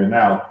world we're in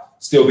now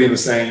still being the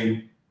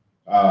same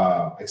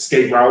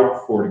escape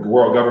route for the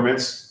world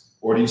governments,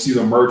 or do you see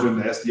them merging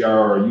the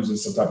SDR or using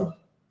some type of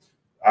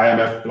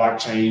IMF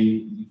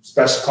blockchain,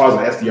 special causing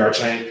the SDR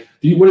chain?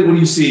 What do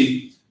you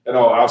see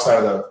outside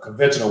of the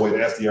conventional way the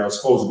SDR is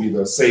supposed to be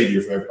the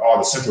savior for all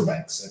the central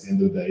banks at the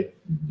end of the day?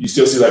 Do you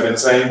still see that being the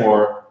same,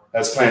 or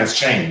has plans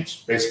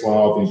changed based upon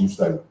all the things you've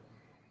studied?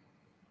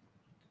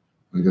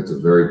 I think that's a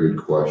very good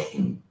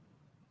question.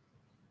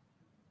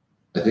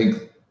 I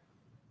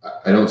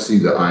don't see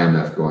the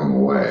IMF going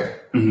away.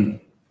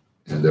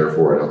 And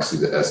therefore, I don't see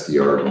the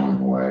SDR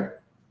going away.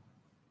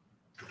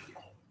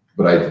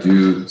 But I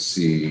do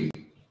see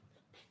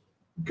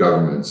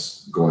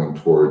governments going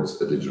towards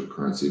a digital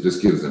currency. It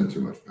just gives them too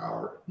much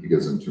power. It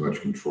gives them too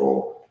much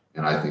control.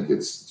 And I think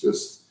it's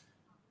just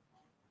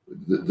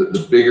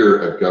the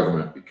bigger a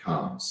government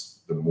becomes,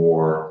 the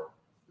more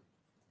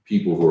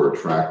people who are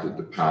attracted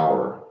to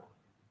power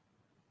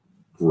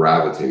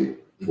gravitate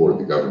toward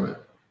the government.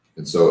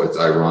 And so it's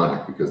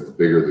ironic because the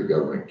bigger the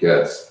government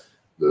gets,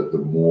 the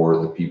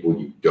more the people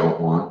you don't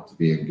want to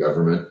be in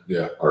government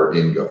are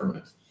in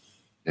government.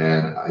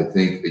 And I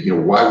think,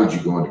 why would you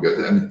go into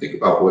government? I mean, think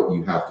about what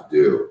you have to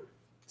do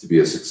to be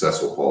a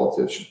successful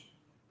politician.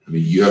 I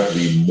mean, you have to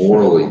be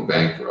morally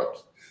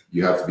bankrupt.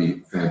 You have to be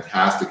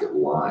fantastic at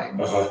lying.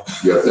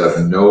 You have to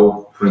have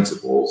no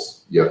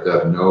principles. You have to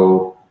have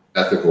no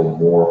ethical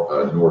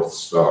North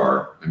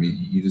Star. I mean,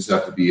 you just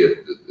have to be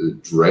at the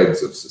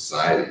dregs of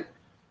society.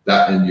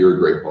 And you're a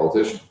great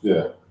politician.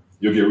 Yeah.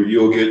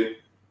 You'll get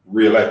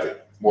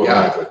reelected more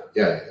likely.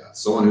 Yeah.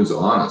 Someone who's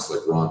honest,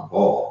 like Ron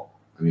Paul.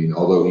 I mean,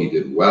 although he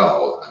did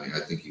well, I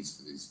think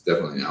he's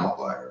definitely an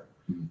outlier.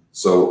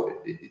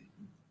 So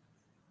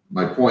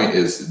my point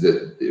is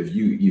that if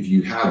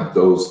you have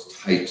those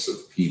types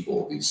of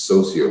people, these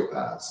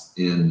sociopaths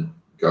in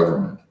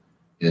government,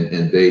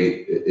 and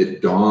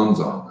it dawns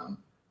on them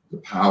the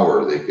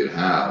power they could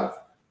have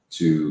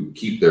to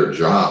keep their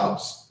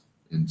jobs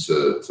and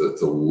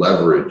to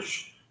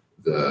leverage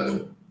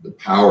the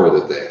power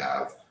that they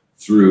have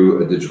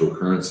through a digital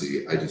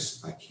currency, I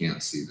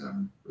can't see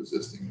them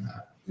resisting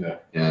that. Yeah.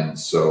 And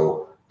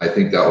so I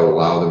think that would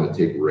allow them to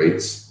take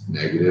rates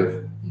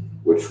negative,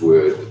 which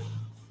would,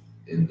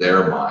 in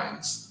their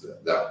minds,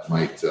 that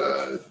might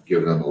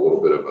give them a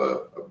little bit of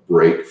a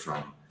break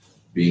from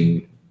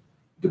being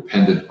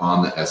dependent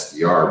on the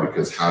SDR,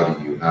 because how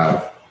do you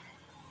have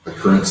a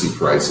currency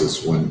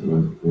crisis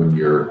when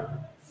you're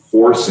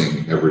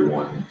forcing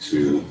everyone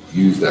to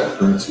use that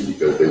currency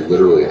because they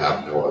literally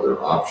have no other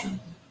option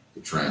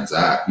to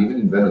transact. Even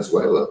in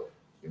Venezuela,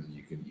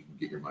 you can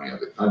get your money out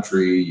of the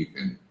country, you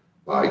can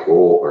buy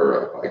gold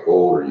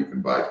or you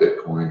can buy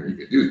Bitcoin, or you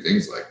can do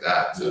things like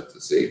that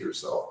to save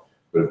yourself.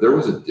 But if there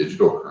was a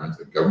digital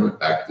currency, a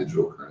government-backed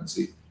digital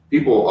currency,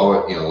 people, a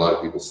lot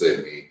of people say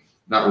to me,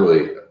 not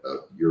really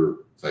your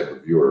type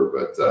of viewer,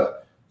 but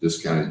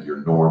just kind of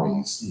your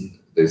normies. Mm-hmm.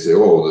 They say,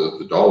 "Oh,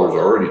 the dollar's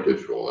already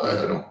digital.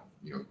 I don't,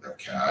 have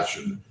cash,"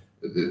 and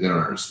they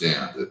don't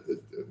understand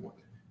that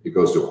it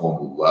goes to a whole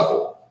new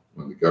level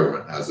when the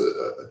government has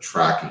a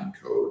tracking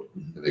code,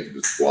 mm-hmm. and they can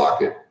just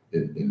block it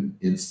in an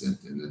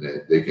instant, and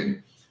then they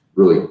can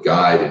really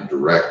guide and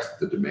direct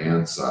the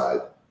demand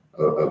side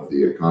of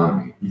the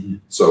economy. Mm-hmm.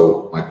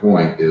 So my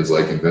point is,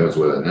 like in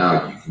Venezuela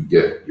now, you can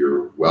get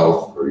your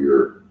wealth or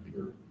your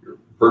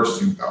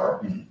purchasing power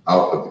mm-hmm.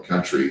 out of the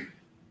country.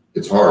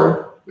 It's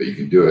hard, but you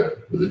can do it.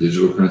 With a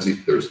digital currency,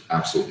 there's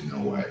absolutely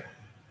no way.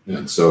 Yeah.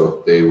 And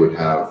so they would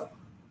have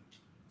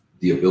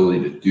the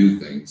ability to do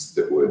things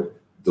that would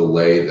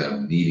delay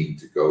them needing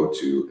to go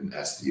to an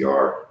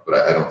SDR, but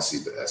I don't see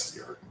the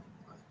SDR.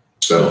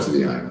 So to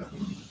the IMF.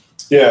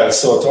 Yeah,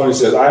 so Tony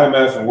says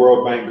IMF and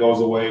World Bank goes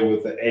away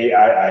with the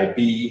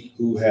AIIB,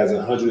 who has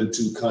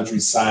 102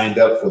 countries signed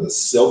up for the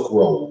Silk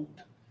Road.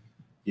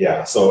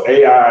 Yeah, so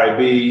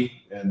AIIB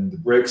and the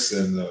BRICS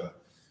and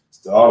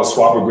all the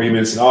swap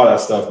agreements and all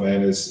that stuff,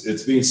 man,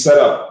 it's being set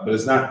up, but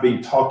it's not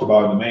being talked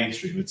about in the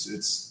mainstream.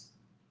 It's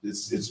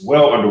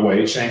well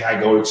underway. Shanghai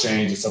Gold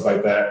Exchange and stuff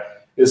like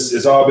that.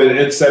 It's all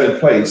been set in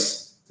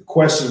place. The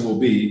question will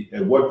be,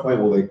 at what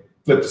point will they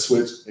flip the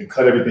switch and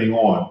cut everything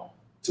on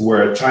to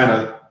where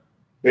China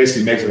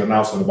basically makes an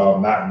announcement about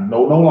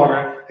no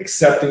longer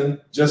accepting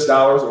just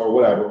dollars or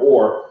whatever,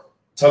 or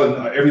telling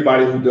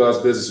everybody who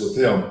does business with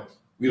them,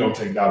 we don't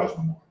take dollars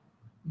no more.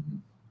 Mm-hmm.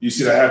 You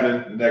see that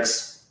happening in the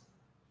next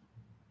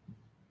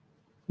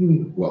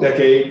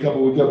decade,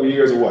 couple of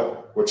years, or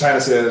what? Where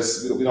China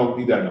says we don't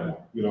need that no more.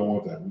 We don't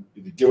want that.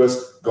 Either give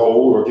us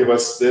gold or give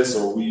us this,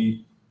 or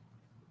we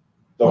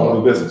don't want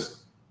to do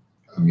business.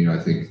 I mean, I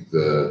think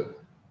the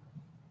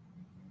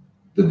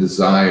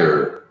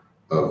desire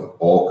of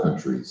all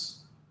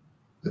countries,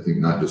 I think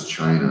not just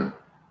China,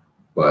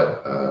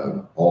 but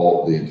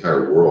the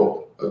entire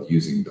world of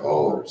using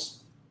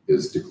dollars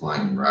is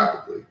declining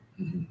rapidly.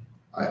 Mm-hmm.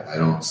 I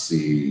don't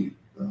see.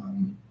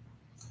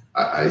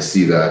 I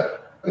see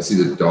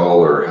the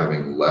dollar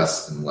having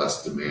less and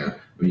less demand.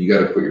 I mean, you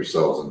got to put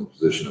yourselves in the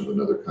position of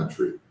another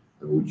country.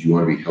 Would you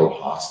want to be held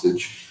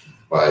hostage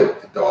by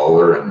the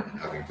dollar and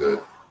having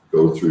to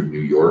go through New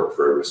York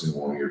for every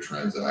single one of your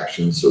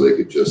transactions so they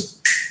could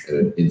just at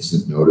an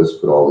instant notice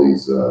put all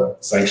these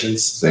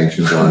sanctions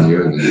on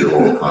you, and then your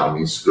whole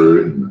economy's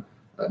screwed? And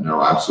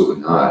no,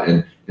 absolutely not.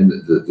 And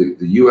the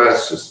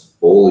U.S. just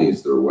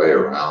bullies their way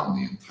around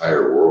the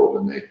entire world,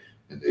 and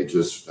they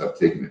just have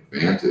taken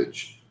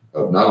advantage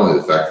of not only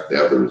the fact that they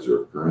have the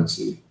reserve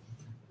currency,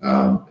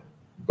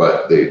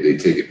 but they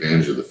take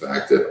advantage of the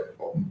fact that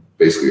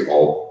basically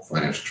all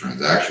financial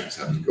transactions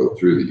have to go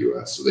through the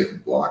U.S. so they can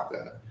block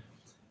that.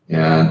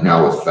 And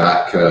now with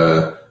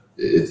FATCA,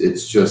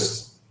 it's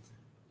just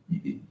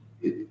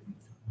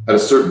at a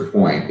certain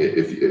point,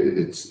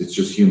 it's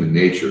just human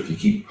nature. If you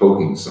keep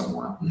poking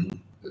someone, mm-hmm.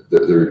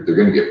 they're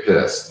going to get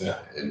pissed, yeah.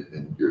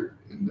 and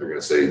they're going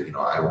to say,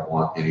 I don't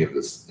want any of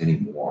this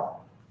anymore.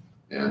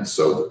 And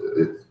so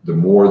the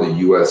more the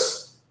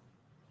U.S.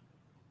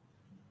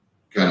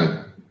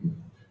 the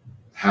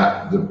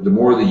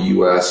more the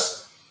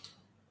U.S.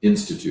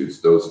 institutes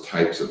those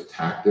types of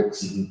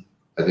tactics, mm-hmm.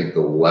 I think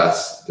the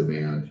less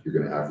demand you're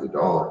going to have for the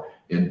dollar.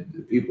 And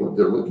the people,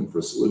 they're looking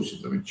for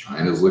solutions. I mean,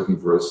 China's looking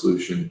for a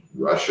solution.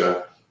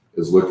 Russia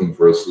is looking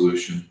for a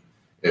solution.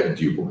 And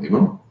do you blame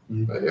them?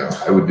 Mm-hmm. Yeah,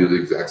 I would do the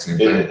exact same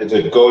thing. And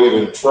to go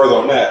even further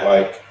on that,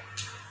 like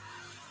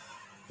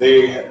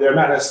they've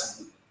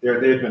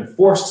been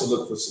forced to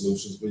look for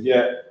solutions, but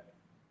yet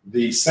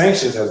the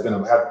sanctions have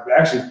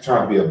actually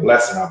turned to be a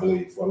blessing, I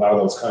believe, for a lot of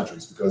those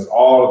countries, because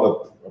all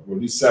of at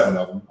least 7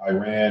 of them,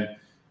 Iran,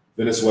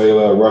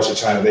 Venezuela, Russia,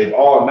 China, they've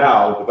all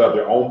now developed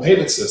their own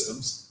payment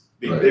systems.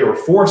 Right. They were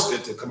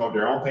forced to come up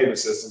with their own payment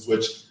systems,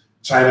 which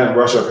China and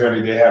Russia,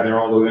 apparently they have their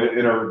own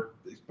little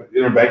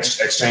interbank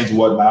exchange and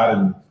whatnot,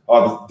 and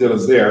all the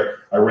dealings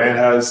there. Iran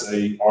has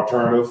a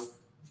alternative,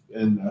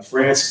 and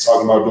France is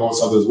talking about doing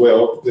something as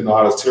well, depending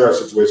on how this tariff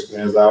situation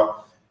pans out.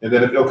 And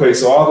then,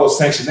 so all those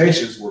sanctioned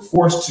nations were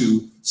forced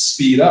to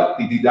speed up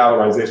the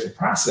de-dollarization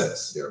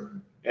process. Yeah.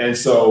 And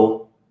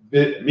so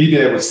me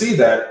being able to see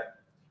that,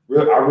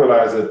 I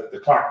realized that the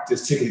clock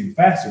is ticking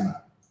faster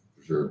now.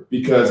 For sure.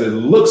 Because it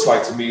looks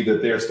like to me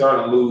that they're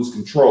starting to lose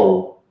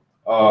control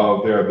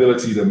of their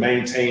ability to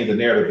maintain the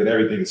narrative that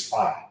everything is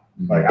fine.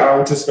 Mm-hmm. Like, I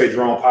don't anticipate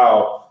Jerome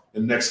Powell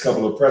in the next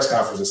couple of press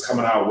conferences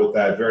coming out with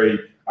that very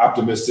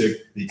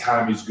optimistic, the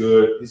economy's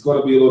good. He's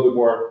going to be a little bit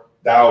more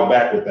dialed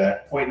back with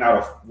that, pointing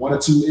out 1 or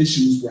 2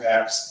 issues,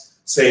 perhaps,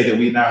 saying that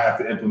we now have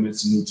to implement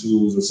some new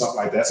tools or something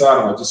like that. So I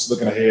don't know, just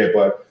looking ahead.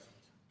 But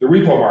the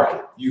repo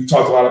market, you've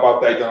talked a lot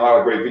about that. You've done a lot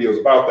of great videos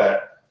about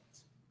that.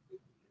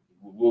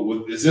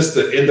 is this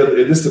the end of?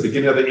 Is this the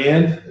beginning of the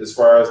end as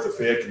far as the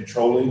Fed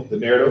controlling the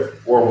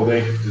narrative, or will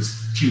they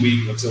just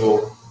QE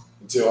until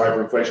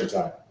hyperinflation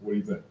time? What do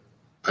you think?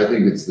 I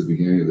think it's the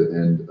beginning of the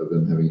end of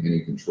them having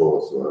any control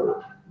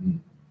whatsoever,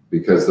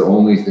 because the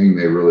only thing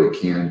they really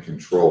can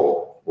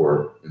control,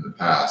 or in the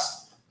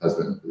past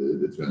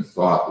it's been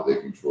thought that they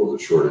control the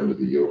short end of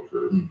the yield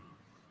curve.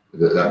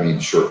 That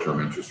means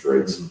short-term interest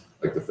rates,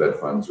 like the Fed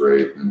funds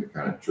rate, and it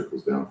kind of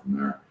trickles down from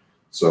there.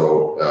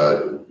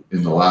 So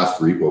in the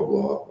last repo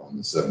blow-up on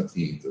the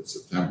 17th of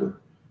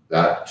September,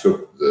 that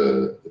took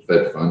the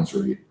Fed funds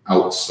rate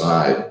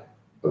outside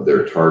of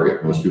their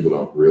target. Most people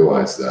don't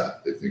realize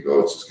that. They think,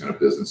 oh, it's just kind of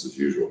business as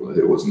usual. But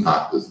it was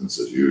not business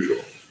as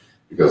usual,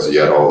 because you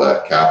had all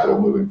that capital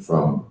moving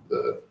from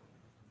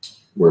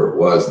where it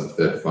was in the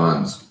Fed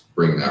funds,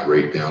 bringing that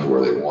rate down to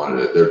where they wanted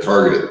it. Their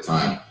target at the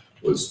time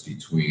was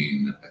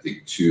between, I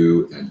think,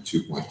 2 and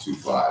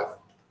 2.25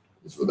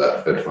 is for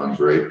that Fed funds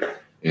rate.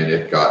 And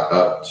it got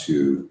up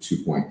to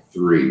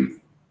 2.3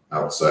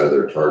 outside of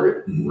their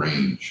target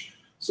range.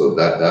 So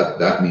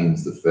that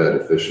means the Fed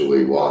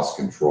officially lost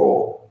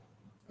control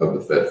of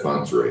the Fed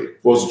funds rate.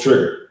 What's the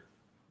trigger?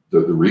 The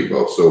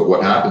repo. So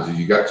what happens is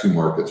you got two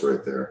markets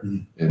right there,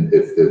 and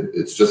if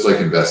it's just like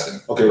investing.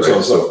 Okay,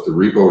 right? So if the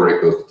repo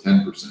rate goes to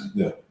 10%,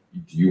 yeah.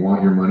 Do you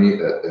want your money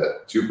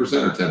at 2%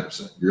 or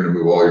 10%? You're going to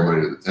move all your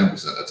money to the 10%.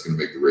 That's going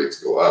to make the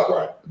rates go up.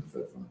 Right. In the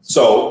Fed funds.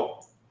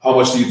 So how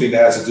much do you think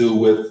that has to do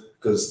with?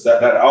 Because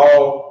that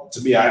all,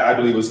 to me, I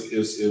believe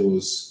it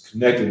was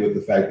connected with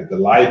the fact that the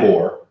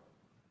LIBOR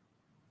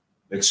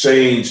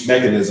exchange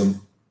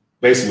mechanism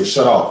basically was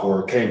shut off,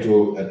 or came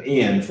to an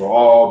end for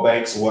all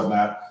banks and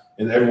whatnot,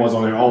 and everyone's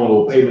on their own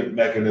little payment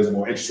mechanism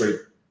or interest rate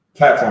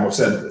platform of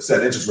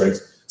set interest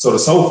rates. So the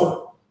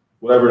SOFR,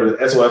 whatever the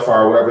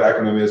SOFR, whatever the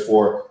acronym is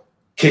for,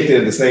 kicked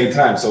in at the same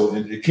time. So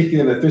it kicked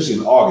in officially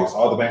in August.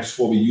 All the banks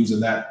will be using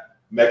that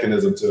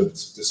mechanism to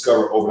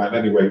discover overnight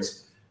lending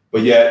rates,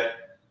 but yet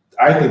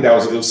I think it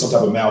was some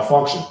type of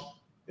malfunction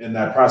in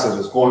that process.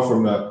 It's going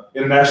from the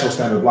international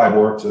standard of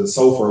LIBOR to the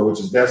SOFR, which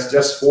is best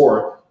just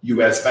for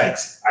U.S.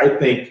 banks. I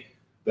think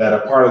that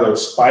a part of the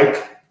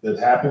spike that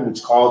happened,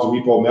 which caused the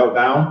repo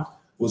meltdown,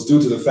 was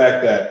due to the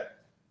fact that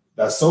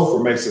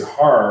SOFR makes it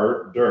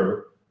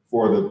harder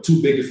for the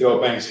too big to fail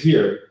banks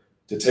here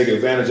to take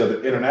advantage of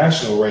the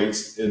international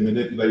rates and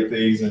manipulate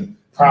things and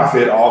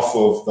profit off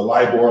of the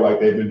LIBOR like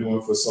they've been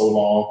doing for so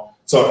long.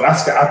 So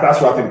that's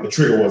what I think the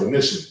trigger was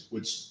initially,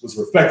 which was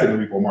reflected in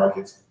the repo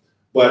markets.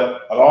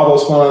 But a lot of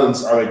those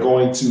funds, are they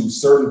going to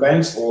certain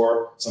banks,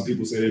 or some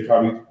people say they're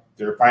finding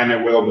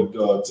their way over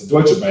to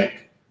Deutsche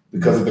Bank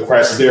because of the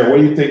crisis there? What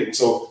do you think?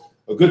 So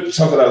a good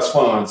chunk of those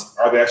funds,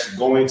 are they actually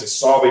going to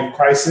solve a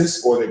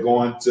crisis, or are they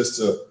going just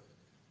to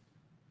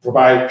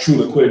provide true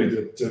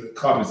liquidity to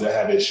companies that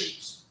have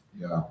issues?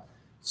 Yeah.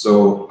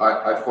 So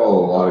I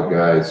follow a lot of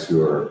guys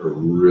who are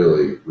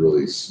really,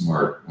 really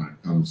smart when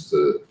it comes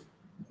to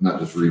not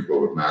just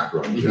repo, but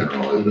macro in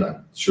general.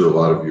 I'm sure a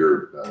lot of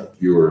your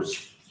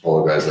viewers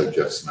follow guys like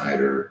Jeff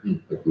Snyder,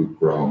 like Luke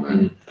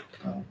Groman,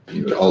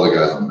 all the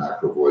guys on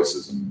Macro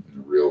Voices and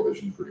Real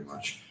Vision pretty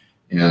much.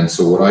 And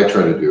so what I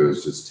try to do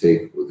is just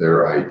take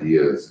their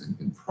ideas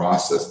and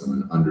process them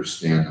and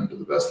understand them to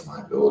the best of my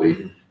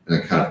ability, and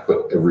then kind of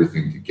put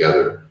everything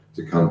together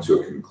to come to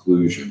a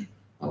conclusion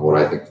on what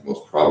I think the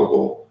most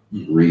probable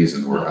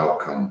reason or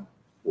outcome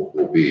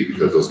will be,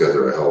 because those guys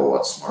are a hell of a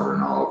lot smarter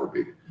than I'll ever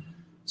be.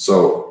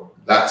 So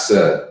that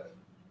said,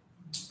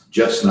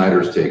 Jeff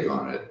Snyder's take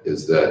on it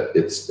is that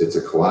it's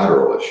a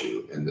collateral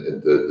issue, and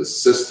the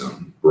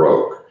system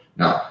broke.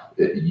 Now,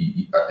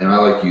 and I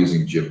like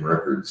using Jim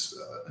Rickard's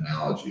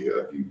analogy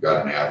of, you've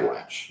got an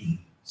avalanche.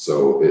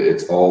 So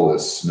it's all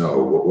this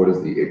snow. What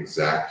is the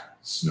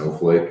exact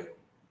snowflake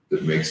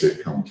that makes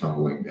it come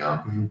tumbling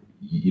down?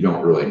 You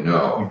don't really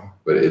know,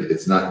 but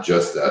it's not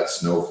just that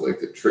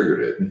snowflake that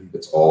triggered it.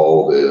 It's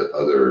all the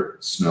other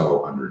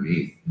snow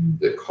underneath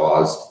that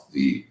caused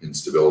the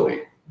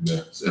instability.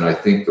 And I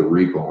think the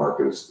repo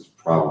market is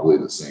probably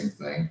the same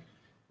thing.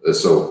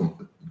 So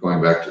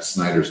going back to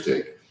Snyder's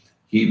take,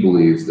 he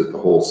believes that the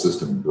whole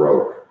system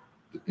broke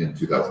in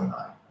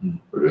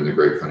 2009, or during the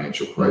great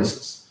financial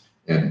crisis.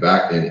 And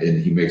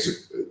he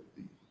makes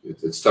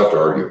it's tough to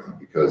argue with him,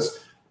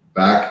 because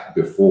back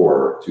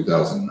before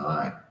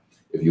 2009,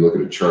 if you look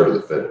at a chart of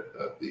the Fed,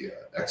 the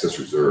excess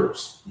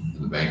reserves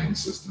in the banking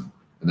system,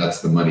 and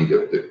that's the money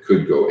that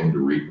could go into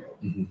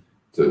repo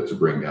to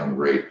bring down the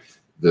rate.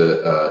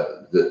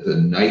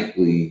 The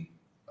nightly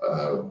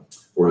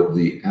or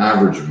the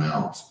average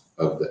amount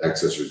of the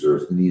excess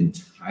reserves in the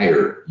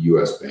entire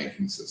U.S.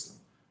 banking system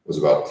was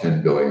about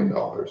 $10 billion.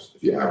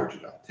 If you average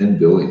it out, 10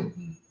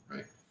 billion,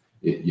 right?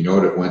 You know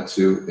what it went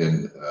to,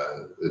 and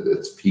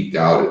it's peaked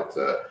out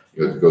at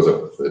it goes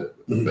up with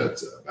the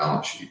Fed's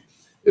balance sheet.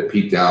 It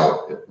peaked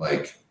out at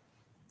like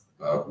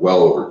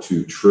well over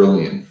 $2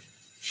 trillion,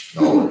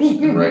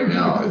 and right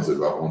now it's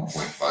about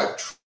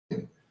 1.5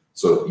 trillion.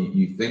 So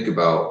you think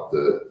about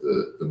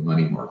the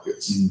money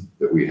markets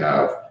that we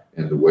have,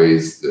 and the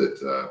ways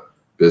that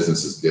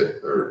businesses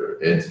get, or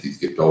entities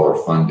get dollar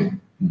funding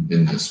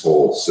in this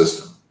whole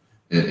system.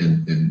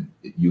 And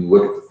you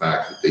look at the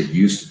fact that they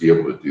used to be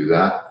able to do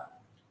that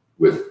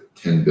with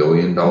 $10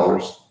 billion,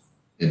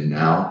 and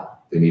now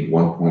they need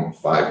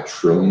 1.5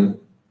 trillion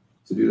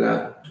to do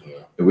that. Yeah.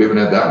 And we haven't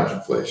had that much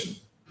inflation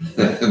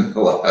in the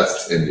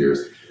last 10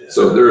 years. Yeah.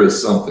 So there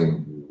is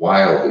something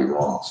wildly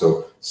wrong.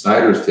 So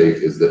Snyder's take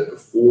is that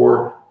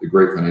before the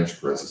great financial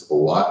crisis, a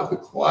lot of the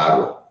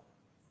collateral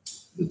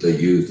that they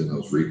used in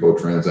those repo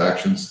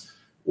transactions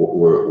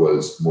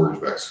was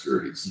mortgage-backed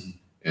securities.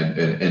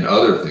 And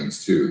other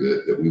things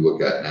too that we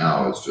look at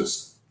now as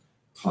just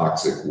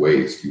toxic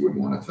waste. You wouldn't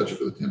want to touch it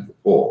with a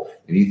 10-foot pole.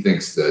 And he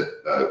thinks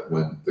that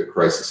when the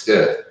crisis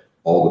hit,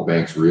 all the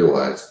banks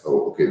realized,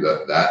 oh, okay,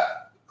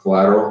 that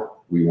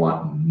collateral, we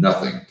want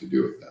nothing to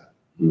do with that.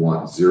 We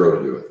want zero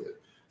to do with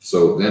it.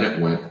 So then it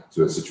went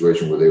to a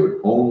situation where they would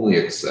only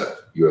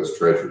accept U.S.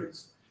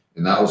 Treasuries.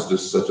 And that was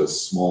just such a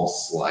small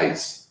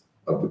slice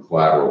of the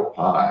collateral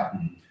pie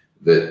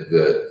that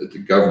the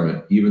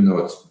government, even though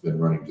it's been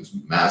running just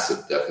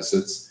massive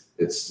deficits,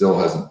 it still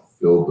hasn't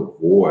filled the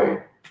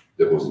void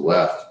that was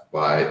left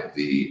by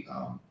the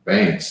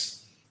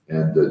banks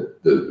and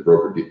the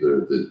broker,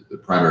 the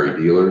primary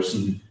dealers,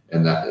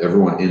 and that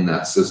everyone in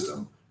that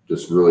system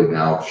just really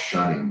now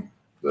shunning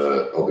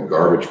all the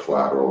garbage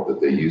collateral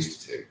that they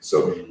used to take.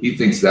 So he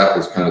thinks that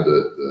was kind of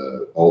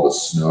all the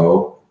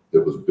snow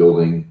that was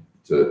building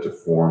to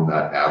form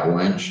that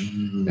avalanche,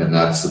 and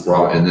that's the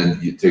problem. And then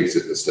it takes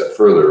it a step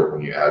further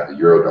when you add the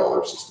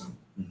Eurodollar system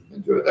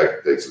into it.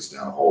 That takes us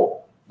down a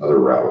whole other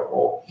rabbit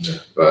hole. Yeah.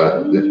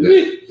 But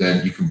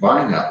then you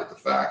combine that with the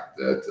fact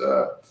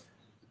that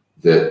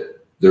that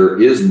there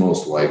is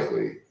most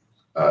likely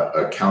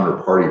a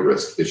counterparty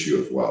risk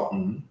issue as well.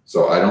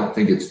 So I don't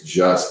think it's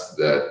just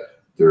that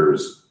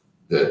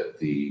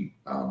the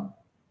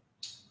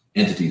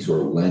entities who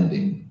are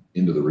lending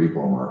into the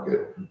repo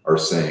market are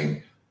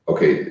saying,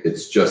 okay,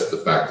 it's just the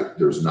fact that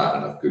there's not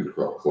enough good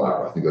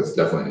collateral. I think that's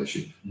definitely an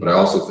issue. But I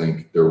also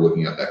think they're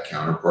looking at that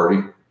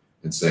counterparty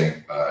and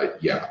saying,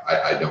 yeah,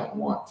 I don't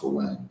want to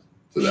lend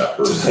to that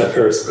person,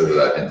 or to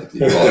that entity.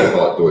 Call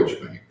it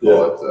Deutsche Bank,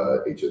 call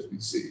it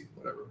HSBC,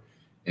 whatever.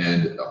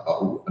 And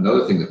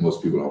another thing that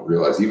most people don't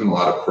realize, even a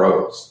lot of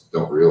pros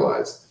don't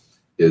realize,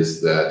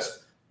 is that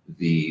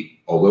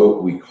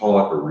although we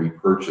call it a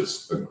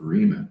repurchase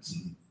agreement,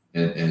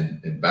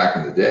 and back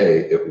in the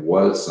day, it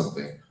was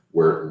something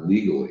where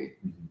legally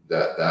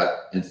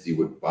that entity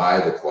would buy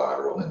the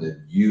collateral and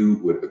then you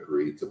would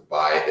agree to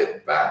buy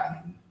it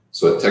back.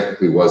 So it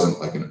technically wasn't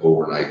like an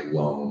overnight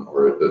loan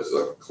or it was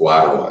a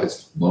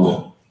collateralized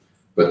loan,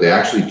 but they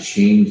actually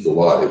changed the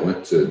law. It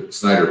went to,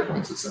 Snyder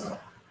points this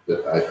out,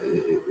 that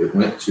it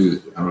went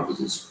to, I don't know if it was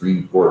the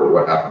Supreme Court or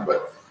what happened,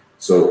 but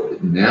so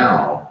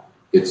now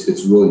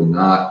it's really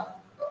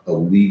not a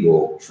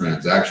legal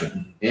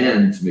transaction.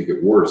 And to make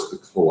it worse, the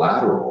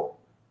collateral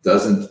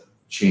doesn't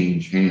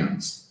change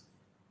hands.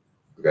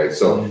 Okay,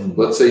 so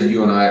let's say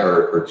you and I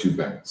are two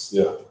banks.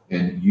 Yeah.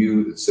 And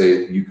you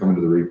come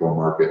into the repo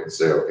market and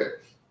say, okay,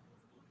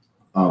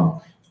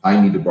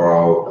 I need to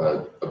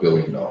borrow $1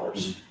 billion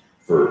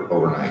for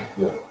overnight.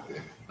 Yeah.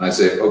 Okay. And I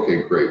say,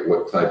 okay, great.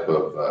 What type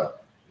of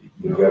what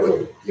do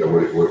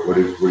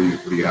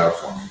you have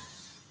for me?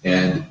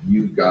 And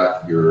you've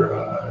got your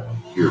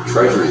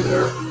treasury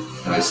there,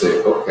 and I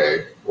say,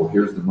 okay, well,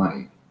 here's the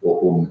money.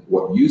 Well,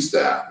 what used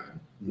to happen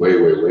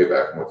way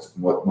back,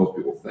 what most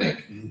people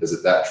think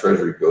is that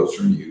treasury goes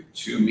from you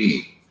to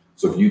me.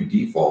 So if you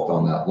default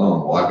on that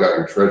loan, well, I've got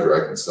your treasury,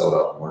 I can sell it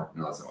out more.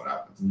 No, that's not what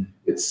happens.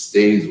 It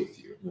stays with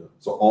you.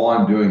 So all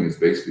I'm doing is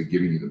basically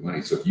giving you the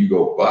money. So if you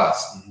go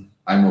bust,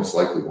 I most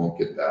likely won't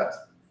get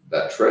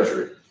that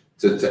treasury.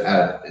 To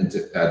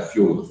add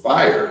fuel to the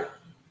fire,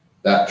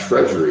 that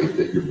treasury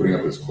that you're putting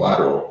up as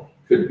collateral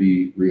could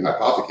be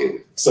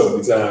rehypothecated. So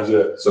many times,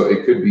 yeah. So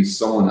it could be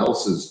someone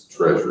else's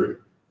treasury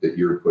that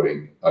you're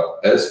putting up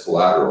as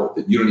collateral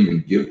that you don't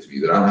even give to me,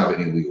 that I don't have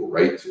any legal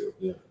right to.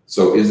 Yeah.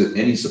 So is it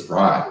any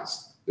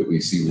surprise that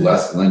we see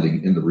less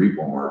lending in the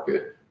repo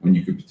market when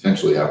you could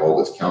potentially have all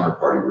this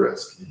counterparty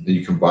risk? Then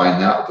you combine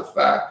that with the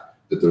fact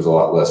that there's a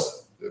lot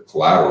less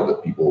collateral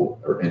that people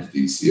or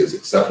entities see as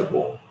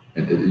acceptable.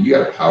 And you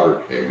got a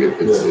powder keg,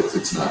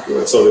 it's not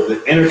good. So the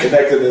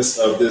interconnectedness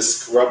of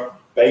this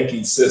corrupt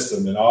banking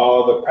system and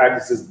all the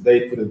practices that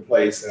they put in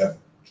place have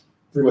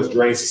pretty much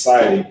drained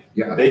society.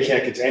 Yeah, they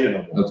can't contain it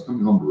no more. That's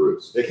coming home to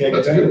roost. They can't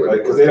contain it,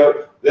 because they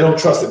don't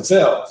trust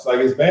themselves. Like,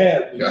 it's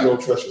bad when you don't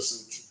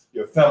trust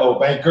your fellow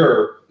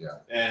banker. Yeah,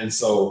 and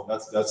so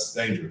that's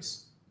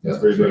dangerous. That's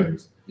very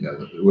dangerous. Yeah,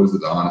 what is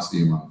it? The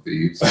honesty among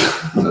thieves.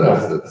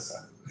 that's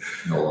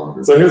no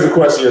longer. So here's a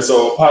question here.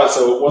 So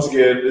once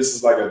again, this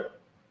is like a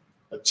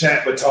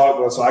chat but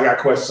talk. So I got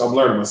questions. I'm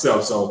learning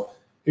myself. So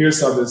here's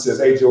something that says,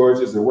 "Hey George,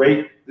 is the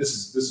rate?"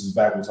 This is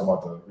back when we talking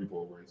about the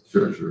repo rates.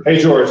 Sure. Hey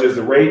George, if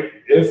the rate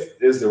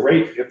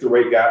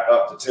got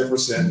up to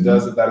 10%,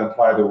 doesn't that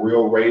imply the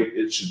real rate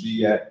it should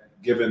be at,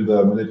 given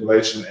the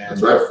manipulation, and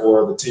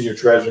therefore the 10-year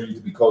treasury needs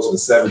to be closer to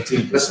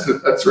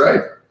 17%? That's right.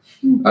 I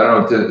don't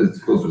know if it's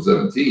closer to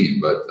 17,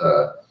 but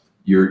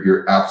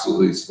you're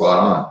absolutely spot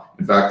on.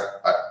 In fact,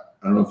 I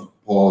don't know if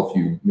Paul, if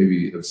you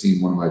maybe have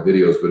seen one of my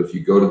videos, but if you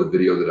go to the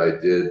video that I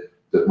did,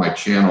 that my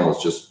channel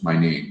is just my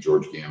name,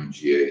 George Gammon,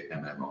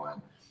 Gammon.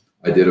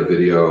 I did a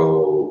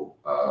video,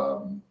 I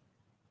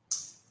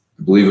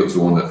believe it was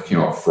the one that came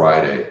out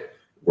Friday,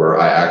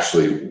 where I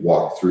actually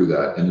walked through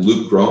that. And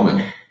Luke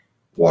Groman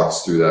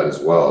walks through that as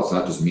well. It's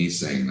not just me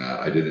saying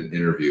that. I did an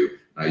interview,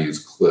 and I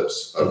used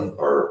clips of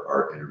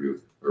our interview,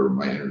 or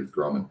my interview with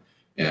Groman.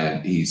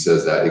 And he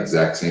says that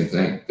exact same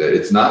thing, that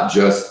it's not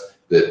just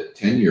that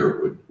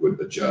 10-year would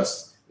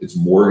adjust, it's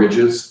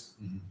mortgages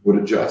would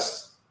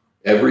adjust.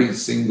 Every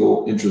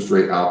single interest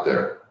rate out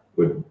there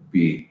would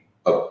be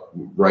up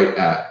right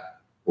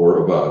at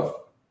or above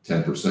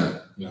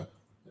 10%. Yeah,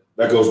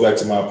 that goes back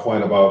to my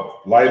point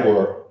about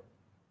LIBOR.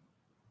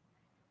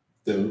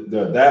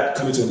 That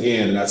coming to an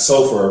end, and that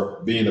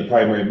SOFR being the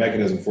primary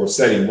mechanism for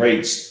setting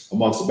rates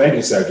amongst the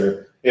banking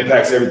sector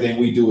impacts everything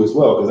we do as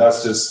well, because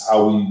that's just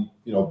how we,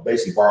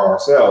 basically borrow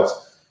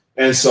ourselves.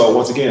 And so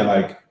once again,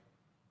 like,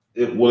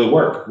 will it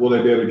work? Will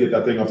they be able to get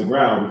that thing off the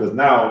ground? Because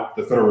now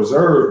the Federal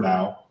Reserve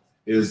now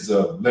is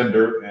the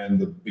lender and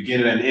the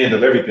beginning and end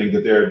of everything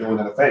that they're doing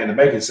in the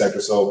banking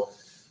sector. So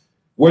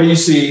where do you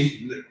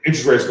see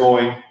interest rates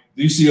going?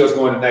 Do you see us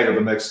going to negative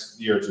the next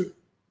year or two,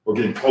 or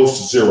getting close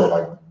to zero,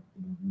 like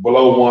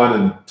below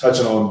 1 and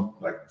touching on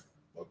like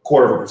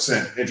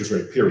 0.25% interest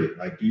rate period?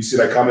 Like, do you see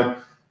that coming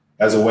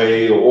as a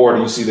way, or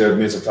do you see there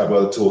being some type of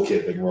other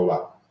toolkit they can roll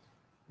out?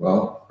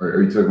 Well,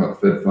 are you talking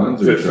about Fed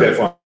funds? Or Fed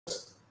funds.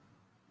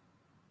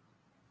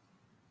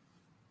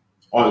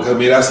 I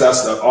mean, that's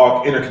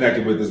all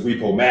interconnected with this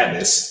repo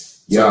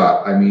madness.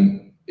 Yeah, I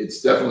mean,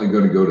 it's definitely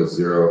going to go to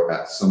zero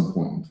at some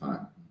point in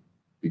time,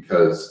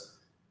 because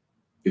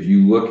if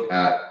you look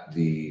at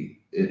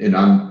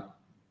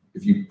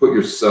if you put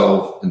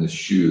yourself in the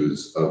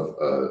shoes of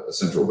a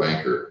central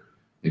banker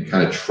and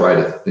kind of try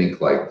to think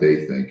like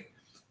they think,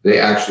 they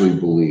actually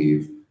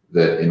believe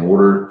that in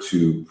order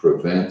to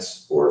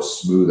prevent or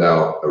smooth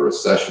out a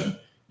recession,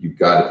 you've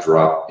got to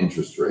drop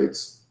interest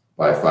rates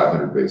by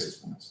 500 basis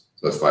points.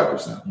 So that's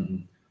 5%.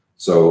 Mm-hmm.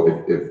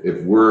 So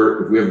if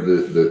we have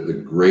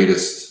the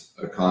greatest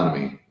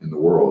economy in the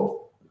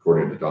world,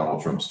 according to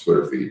Donald Trump's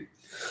Twitter feed,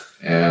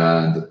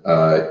 and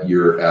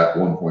you're at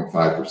 1.5%,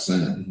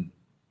 mm-hmm.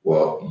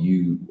 well, where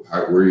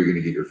are you going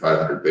to get your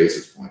 500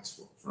 basis points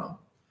from?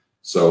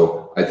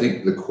 So I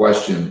think the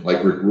question,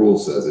 like Rick Rule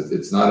says,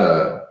 it's not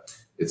an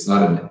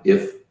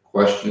if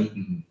question,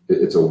 mm-hmm.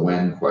 It's a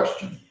when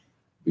question.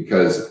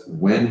 Because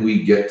when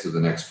we get to the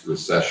next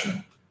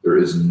recession, there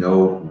is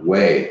no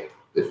way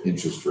that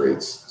interest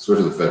rates,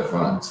 especially the Fed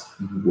funds,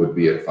 mm-hmm. would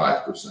be at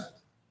 5%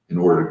 in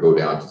order to go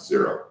down to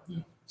zero. Yeah.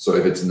 So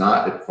if it's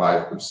not at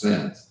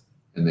 5%,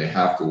 and they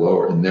have to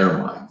lower, in their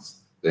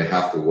minds, they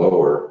have to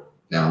lower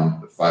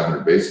down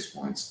 500 basis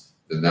points,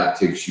 then that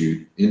takes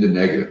you into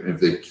negative. And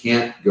if they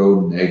can't go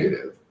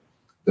negative,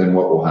 then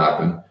what will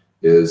happen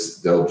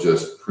is they'll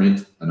just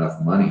print enough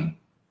money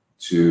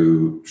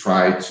to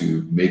try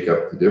to make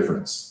up the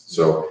difference.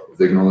 So if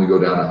they can only go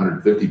down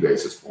 150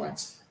 basis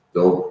points,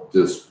 they'll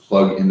just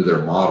plug into their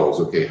models,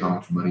 okay, how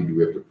much money do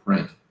we have to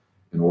print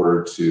in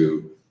order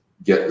to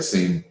get the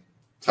same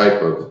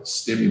type of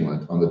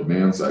stimulant on the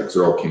demand side, because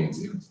they're all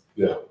Keynesians,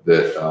 yeah,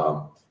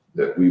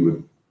 that we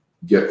would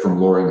get from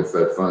lowering the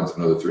Fed funds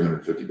another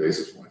 350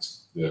 basis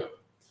points.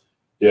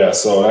 Yeah.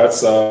 So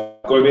that's going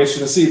to be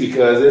interesting to see,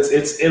 because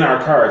it's in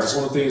our cards. It's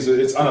one of the things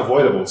that it's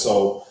unavoidable.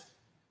 So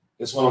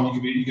it's one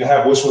of you can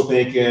have wishful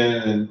thinking,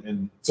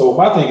 and so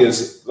my thing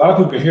is, a lot of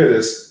people can hear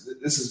this.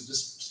 This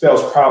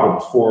spells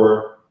problems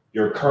for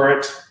your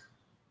current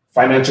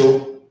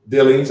financial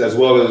dealings, as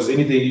well as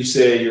anything you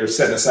say you're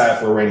setting aside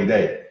for a rainy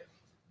day.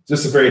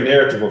 Just a very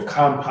narrative of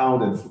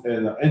compound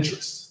and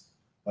interest.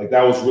 Like,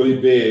 that was a really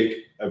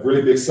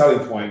big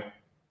selling point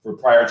for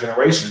prior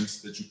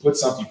generations, that you put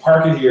something, you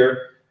park it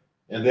here,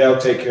 and they'll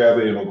take care of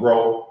it, and it'll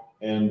grow.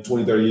 And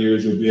 20, 30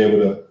 years, you'll be able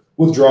to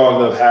withdraw and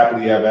live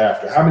happily ever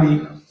after. How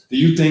many do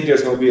you think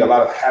there's going to be a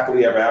lot of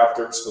happily ever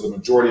afters for the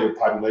majority of the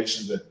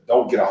population that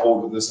don't get a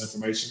hold of this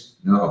information?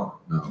 No,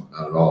 not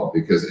at all.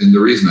 And the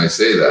reason I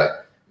say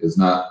that is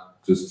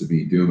not just to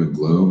be doom and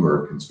gloom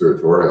or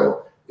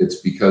conspiratorial. It's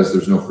because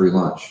there's no free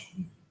lunch.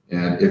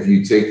 And if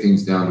you take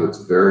things down to its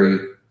very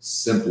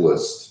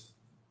simplest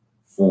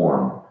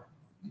form,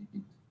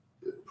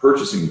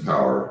 purchasing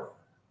power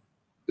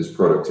is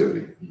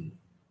productivity.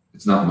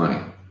 It's not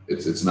money.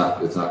 It's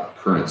not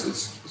currency,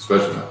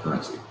 especially not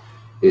currency.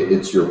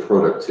 It's your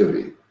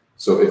productivity.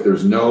 So if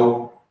there's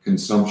no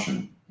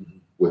consumption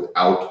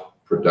without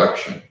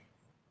production,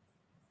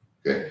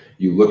 okay,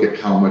 you look at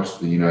how much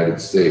the United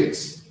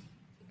States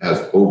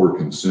has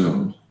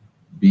overconsumed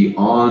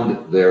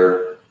beyond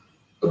their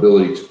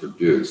ability to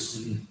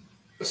produce,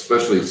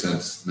 especially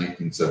since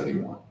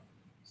 1971,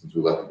 since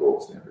we left the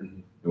gold standard.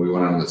 And we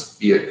went on this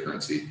fiat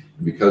currency.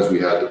 And because we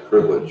had the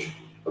privilege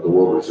of the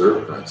world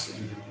reserve currency,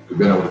 we've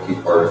been able to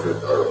keep our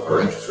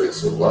interest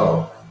rates so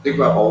low. Think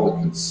about all the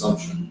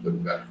consumption that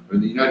we've had. I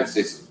mean, the United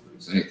States doesn't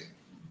produce anything,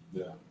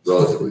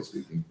 relatively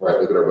speaking. Right?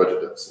 Look at our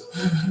budget deficit.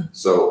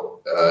 So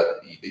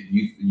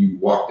you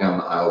walk down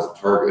the aisles of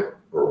Target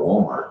or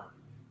Walmart,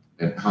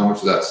 And how much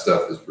of that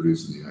stuff is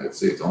produced in the United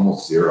States?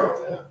 Almost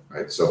zero,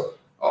 right? So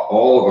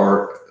all of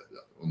our,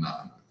 well, not,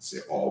 I'm not going to say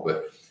all,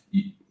 but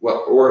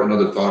or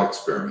another thought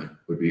experiment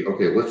would be,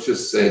 okay, let's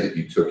just say that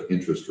you took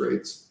interest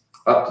rates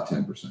up to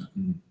 10%,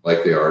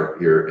 like they are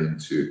here in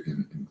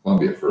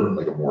Colombia for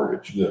like a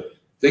mortgage. Yeah.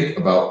 Think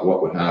about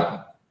what would happen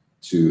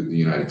to the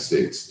United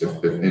States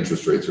if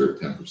interest rates are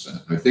at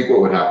 10%. I mean, think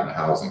what would happen to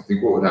housing.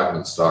 Think what would happen to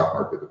the stock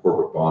market, the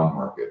corporate bond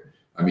market.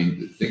 I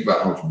mean, think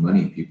about how much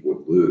money people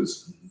would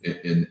lose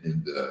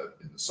in the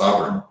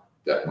sovereign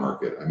debt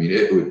market. I mean,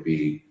 it would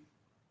be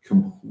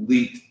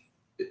complete.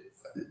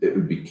 It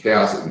would be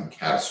chaos. It would be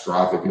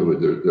catastrophic.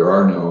 There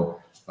are no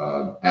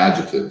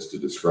adjectives to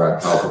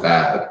describe how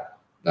bad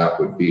that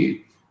would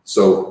be.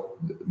 So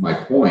my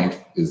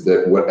point is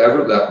that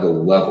whatever the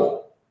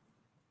level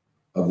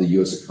of the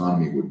U.S.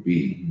 economy would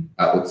be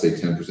at, let's say,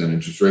 10%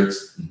 interest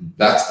rates,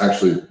 that's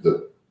actually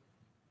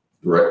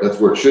that's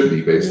where it should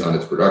be based on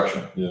its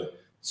production. Yeah.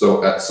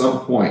 So at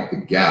some point, the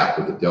gap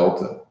or the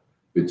delta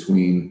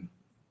between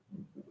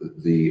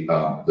the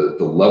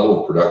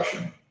level of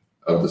production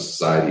of the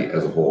society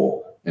as a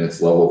whole and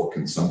its level of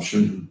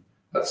consumption,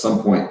 at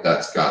some point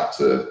there's got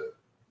to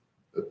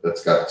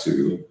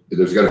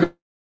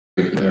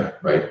be there,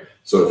 right?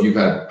 So if you've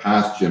had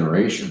past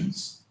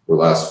generations for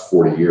the last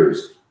 40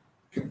 years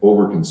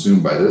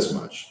overconsumed by this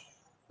much,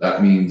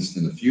 that means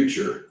in the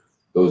future,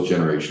 those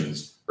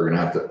generations are going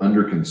to have to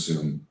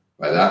underconsume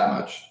by that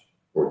much,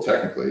 or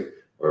technically,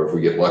 or if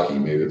we get lucky,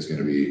 maybe it's going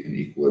to be in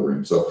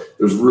equilibrium. So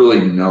there's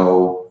really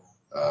no,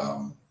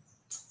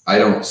 I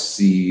don't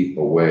see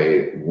a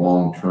way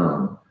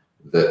long-term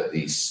that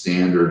the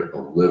standard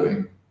of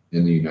living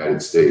in the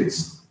United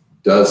States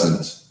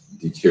doesn't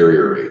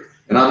deteriorate.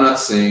 And I'm not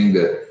saying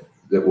that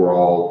we're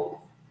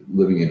all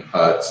living in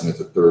huts and it's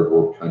a third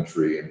world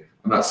country. And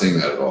I'm not saying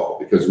that at all,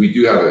 because we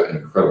do have an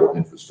incredible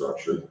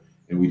infrastructure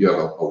and we do have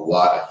a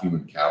lot of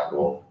human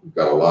capital. We've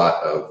got a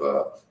lot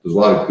of, there's a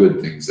lot of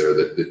good things there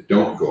that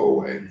don't go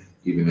away,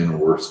 even in a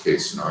worst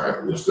case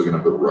scenario. We're still gonna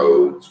have the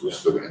roads, we're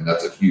still gonna, and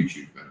that's a huge,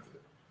 huge benefit.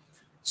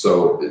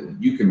 So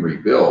you can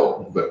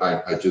rebuild, but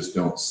I just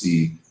don't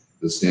see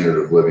the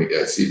standard of living.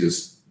 I see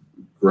this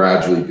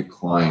gradually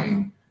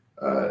declining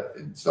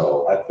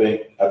until I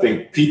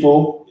think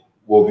people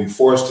will be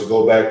forced to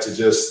go back to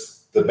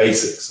just the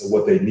basics of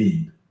what they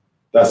need.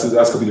 That's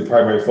gonna be the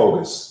primary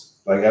focus.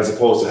 Like, as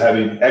opposed to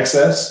having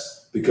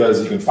excess,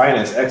 because you can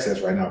finance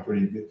excess right now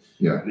pretty good.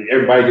 Yeah.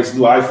 Everybody gets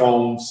new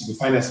iPhones. You can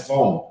finance a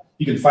phone.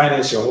 You can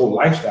finance your whole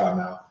lifestyle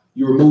now.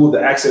 You remove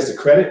the access to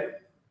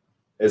credit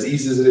as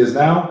easy as it is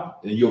now,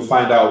 and you'll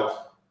find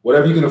out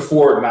whatever you can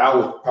afford now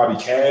with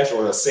probably cash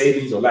or a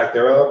savings or lack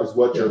thereof is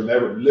what your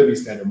living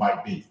standard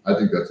might be. I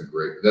think that's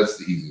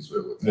the easiest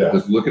way to look at it.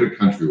 Just look at a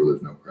country where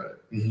there's no credit.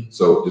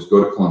 So just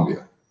go to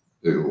Colombia.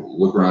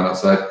 Look around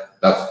outside.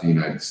 That's what the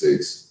United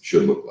States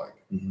should look like.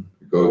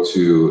 Go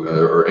to,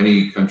 or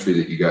any country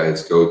that you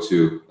guys go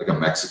to, like a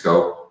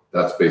Mexico,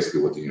 that's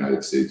basically what the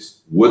United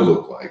States would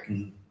look like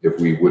if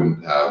we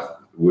wouldn't have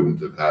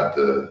had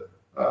the,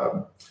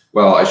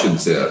 well, I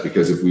shouldn't say that,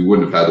 because if we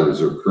wouldn't have had the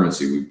reserve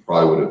currency, we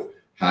probably would have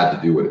had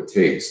to do what it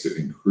takes to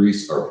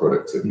increase our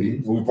productivity.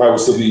 We probably would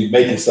still be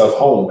making stuff at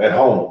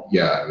home.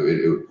 Yeah,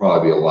 it would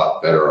probably be a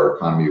lot better. Our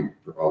economy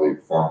would probably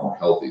be far more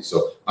healthy.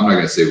 So I'm not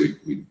going to say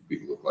we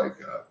look like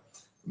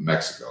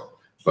Mexico.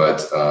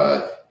 But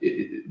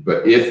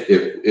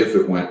if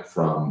it went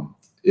from,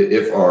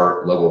 if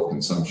our level of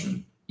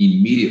consumption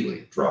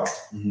immediately dropped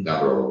down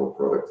to our level of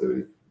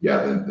productivity,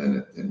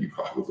 then you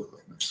probably would look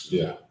like Mexico.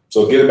 Yeah.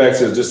 So getting back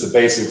to just the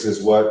basics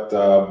is what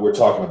we're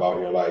talking about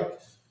here. Like,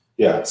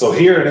 yeah. So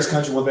here in this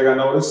country, one thing I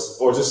noticed,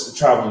 or just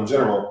travel in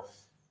general,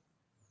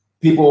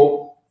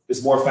 people,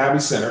 it's more family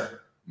centered,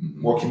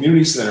 more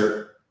community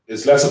centered.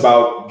 It's less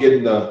about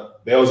getting the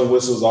bells and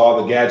whistles,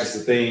 all the gadgets, the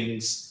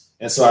things.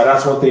 And so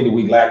that's one thing that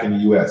we lack in the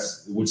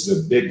U.S., which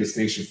is a big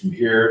distinction from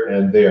here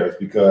and there, is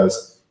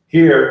because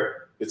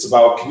here it's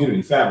about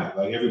community, family.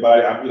 Like,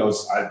 everybody, I know it,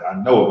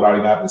 but I don't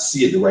even have to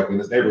see it directly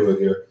in this neighborhood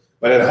here.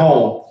 But at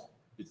home,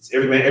 it's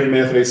every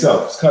man for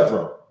themselves. It's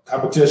cutthroat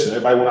competition.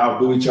 Everybody want to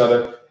outdo each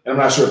other. And I'm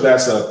not sure if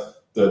that's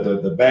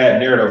the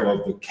bad narrative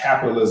of the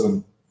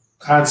capitalism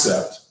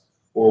concept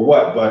or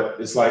what, but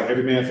it's like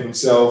every man for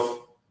himself.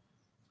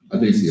 I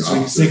think it's the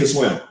opposite. Sink or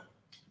swim.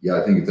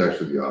 Yeah, I think it's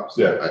actually the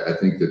opposite. Yeah. I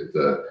think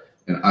that.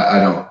 And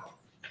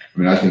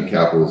I think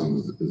capitalism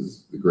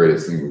is the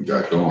greatest thing we've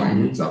got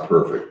going. It's not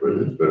perfect, but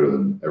it's better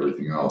than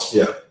everything else.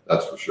 Yeah,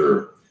 that's for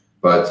sure.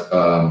 But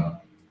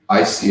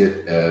I see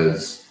it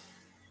as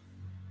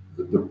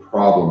the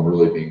problem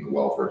really being the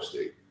welfare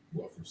state.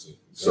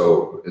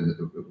 So, and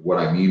what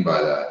I mean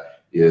by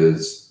that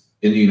is,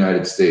 in the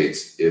United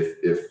States, if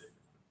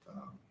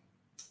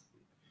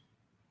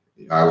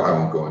I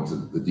won't go into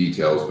the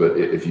details, but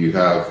if you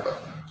have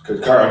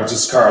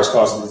cars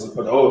cost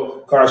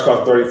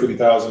 30,000,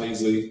 50,000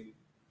 easily.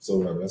 So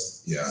whatever,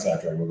 that's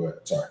sidetrack. Go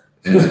ahead. Sorry.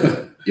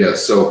 And,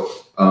 so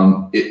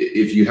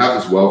if you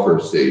have this welfare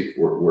state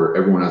where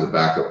everyone has a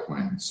backup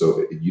plan,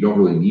 so you don't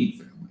really need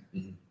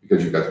family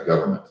because you've got the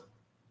government.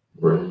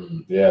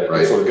 Yeah,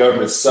 right. So the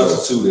government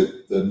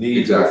substituted the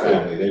need for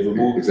family. They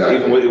removed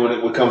even when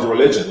it comes to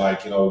religion,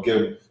 like,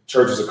 giving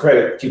churches a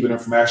credit, keeping them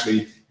from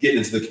actually getting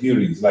into the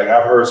communities. Like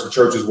I've heard some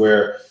churches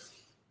where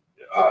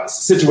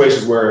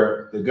situations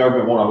where the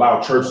government won't allow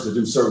churches to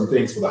do certain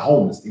things for the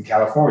homeless in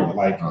California.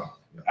 Like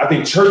I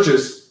think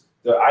churches,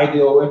 the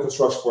ideal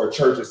infrastructure for a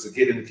church is to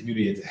get in the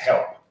community and to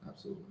help.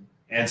 Absolutely.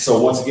 And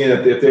so once again,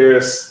 if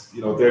there's,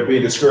 if they're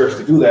being discouraged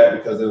to do that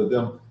because of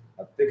them,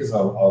 I think it's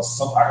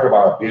I heard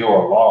about a bill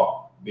or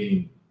law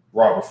being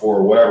brought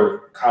before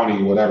whatever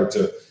county, whatever,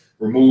 to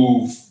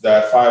remove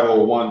that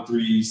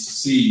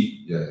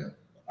 501(c)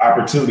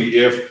 opportunity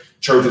if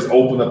churches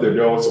open up their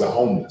doors to the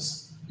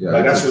homeless. Yeah,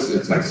 like it's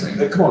insane.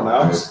 Like, come on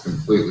now, it's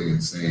completely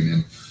insane.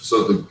 And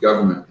so the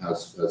government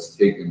has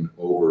taken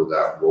over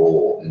that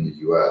role in the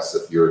U.S.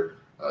 If you're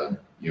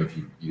if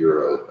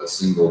you're a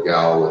single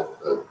gal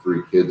with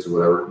 3 kids or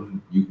whatever,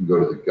 you can go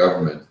to the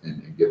government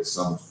and get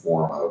some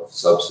form of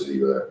subsidy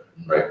there,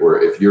 right?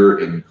 Where if you're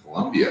in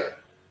Colombia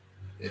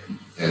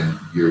and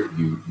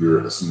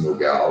you're a single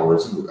gal or a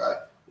single guy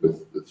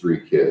with the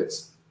 3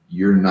 kids,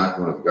 you're not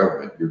going to the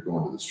government, you're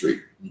going to the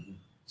street.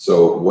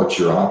 So what's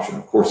your option?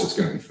 Of course, it's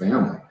going to be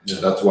family.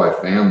 That's why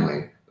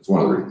that's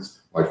one of the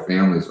reasons why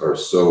families are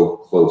so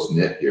close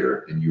knit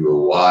here, and you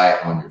rely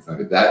on your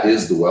family. That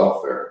is the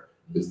welfare,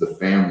 is the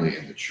family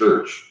and the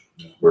church.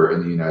 Where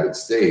in the United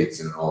States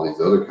and in all these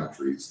other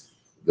countries,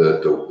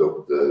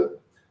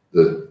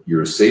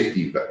 your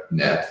safety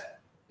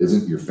net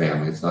isn't your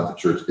family, it's not the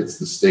church, it's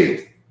the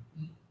state.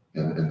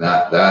 And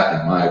that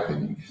in my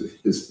opinion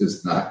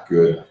is not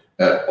good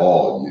at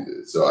all.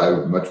 So I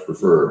would much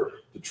prefer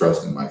to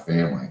trust in my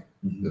family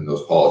than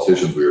those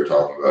politicians we were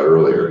talking about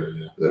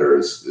earlier that are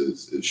as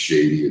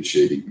shady as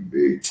shady can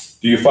be.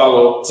 Do you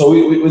follow? So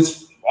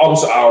it's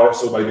almost an hour,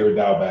 so everybody get a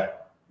dial back.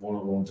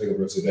 Won't take up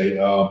the rest of the day.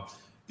 Are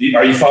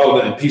you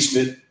following the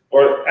impeachment?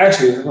 Or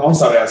actually, I'm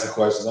sorry to ask the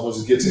questions. I'm gonna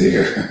just get to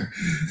here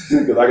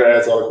because I gotta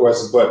ask all the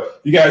questions.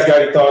 But you guys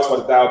got any thoughts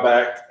about the dial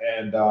back?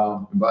 And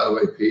by the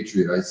way,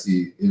 Patriot, I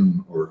see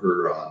him or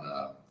her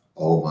on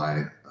all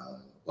my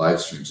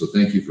live streams. So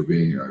thank you for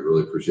being here. I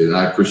really appreciate it. And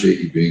I appreciate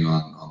you being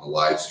on the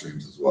live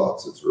streams as well.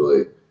 It's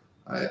really,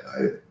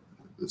 the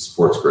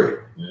support's great.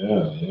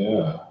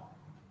 Yeah.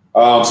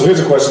 So here's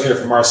a question here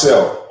from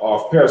Marcel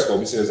off Periscope.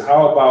 He says,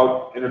 how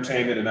about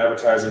entertainment and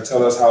advertising?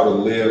 Tell us how to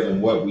live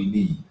and what we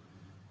need.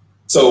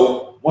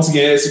 So once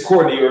again, it's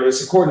according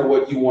to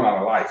what you want out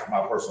of life, in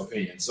my personal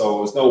opinion.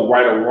 So it's no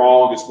right or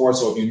wrong. It's more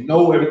so if you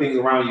know everything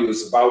around you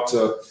is about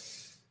to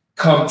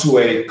come to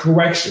a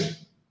correction,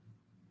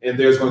 and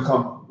there's going to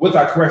come, with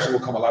that correction will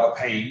come a lot of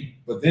pain,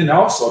 but then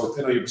also,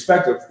 depending on your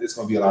perspective, it's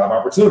going to be a lot of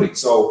opportunity.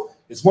 So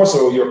it's more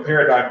so your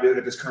paradigm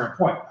at this current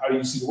point. How do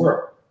you see the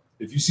world?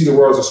 If you see the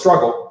world as a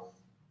struggle,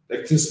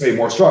 anticipate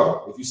more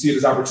struggle. If you see it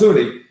as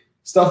opportunity,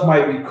 stuff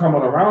might be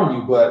crumbling around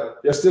you, but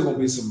there's still going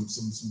to be some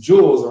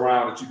jewels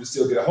around that you can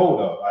still get a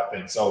hold of, I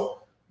think.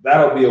 So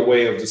that'll be a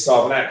way of just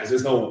solving that, because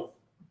there's no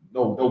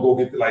go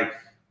get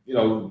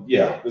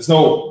there's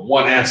no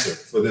one answer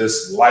for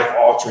this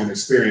life-altering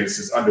experience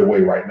that's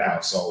underway right now.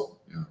 So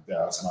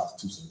that's my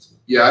 2 cents.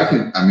 Yeah, I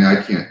can't,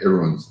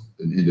 everyone's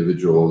an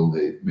individual and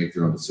they make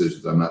their own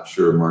decisions. I'm not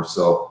sure,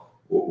 Marcel,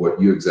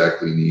 what you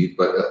exactly need,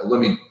 but let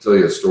me tell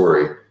you a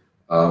story.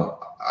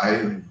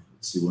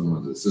 Let's see, when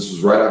was this? This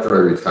was right after I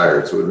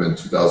retired, so it would have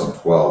been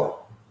 2012.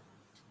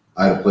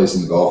 I had a place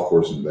in the golf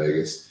course in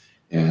Vegas,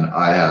 and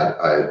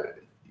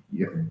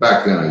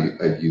back then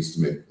I used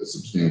to make a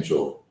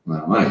substantial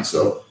amount of money.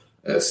 So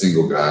as a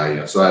single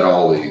guy, so I had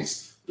all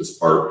this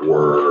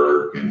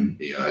artwork, and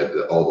I had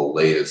all the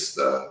latest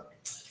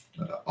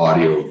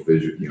audio,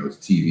 visual,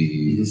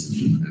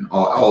 TVs and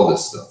all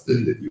this stuff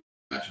that you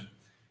imagine,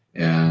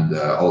 and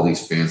all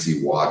these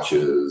fancy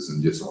watches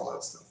and just all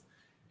that stuff.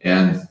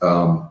 And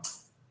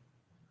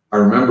I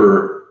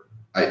remember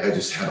I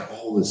just had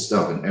all this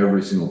stuff, and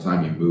every single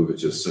time you move,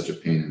 it's just such a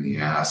pain in the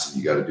ass,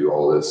 and you got to do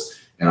all this.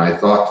 And I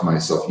thought to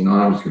myself,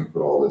 I'm just going to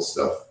put all this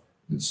stuff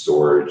in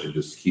storage and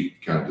just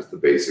keep kind of just the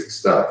basic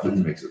stuff. It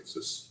makes it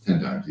just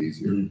 10 times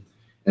easier. And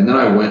then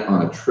I went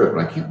on a trip, and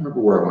I can't remember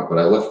where I went, but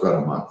I left for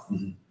about a month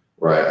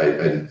where I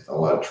did a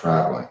lot of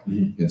traveling.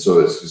 And so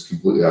it's just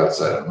completely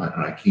outside of mine.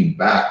 And I came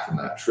back from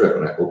that trip,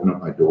 and I opened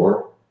up my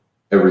door,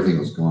 everything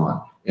was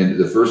gone. And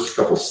the first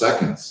couple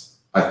seconds,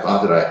 I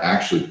thought that I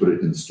actually put it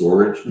in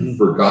storage and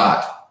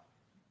forgot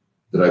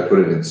that I put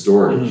it in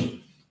storage.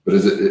 But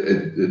as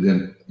it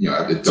then,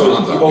 it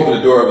dawned on me. You opened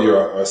the door of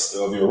your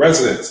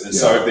residence and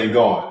saw everything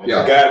gone. And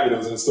forgot that it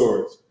was in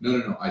storage.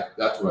 No.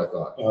 That's what I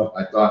thought.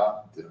 I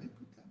thought, did I put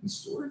that in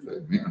storage?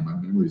 Man, my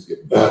memory's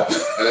getting bad.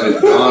 And then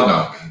it dawned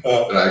on me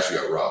that I actually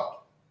got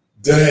robbed.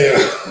 Damn.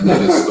 And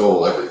they just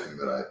stole everything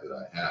that I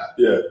had.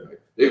 Yeah.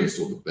 They even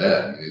stole the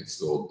bed. They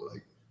stole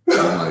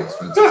all my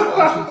expensive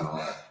watches and all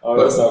that.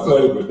 That's not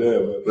funny, but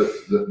damn.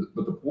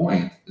 But the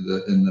point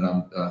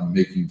that I'm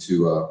making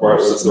to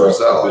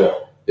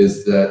Marcel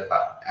is that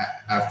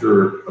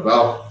after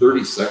about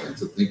 30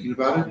 seconds of thinking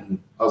about it,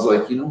 I was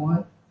like, you know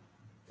what?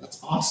 That's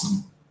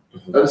awesome.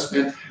 That is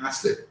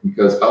fantastic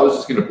because I was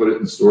just going to put it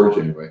in storage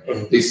anyway.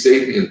 They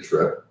saved me the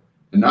trip,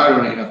 and now I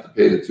don't even have to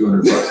pay the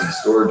 $200 in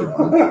storage a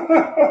month.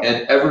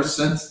 And ever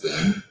since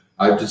then,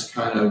 I've just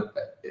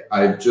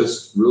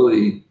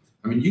really,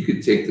 I mean, you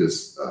could take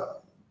this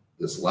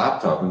this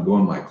laptop and go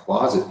in my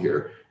closet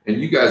here,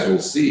 and you guys will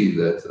see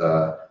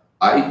that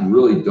I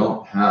really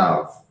don't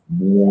have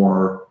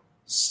more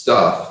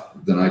stuff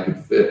than I could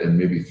fit in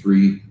maybe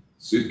 3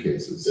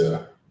 suitcases.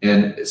 Yeah.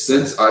 And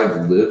since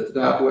I've lived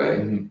that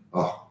way,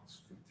 oh,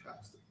 it's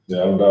fantastic.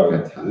 Yeah, I don't doubt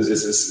it.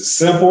 It's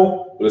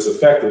simple, but it's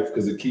effective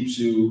because it keeps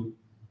you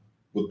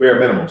with bare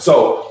minimum.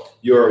 So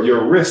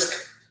your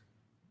risk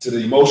to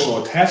the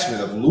emotional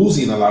attachment of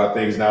losing a lot of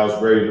things now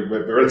is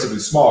relatively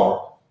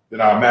smaller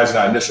than I imagine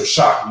that initial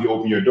shock when you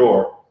open your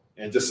door,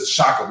 and just a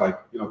shock of like,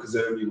 you know, because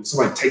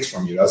somebody takes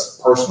from you,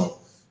 that's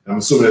personal. And I'm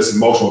assuming there's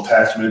emotional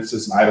attachments to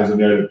some items in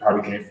there that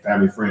probably came from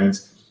family,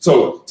 friends.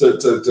 So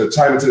to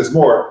chime into this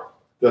more,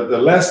 the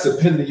less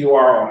dependent you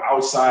are on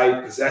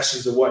outside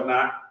possessions and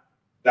whatnot,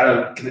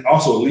 that can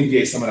also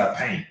alleviate some of that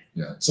pain.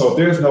 Yeah. So if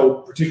there's no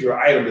particular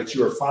item that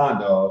you are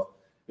fond of,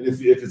 and if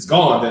it's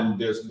gone,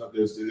 then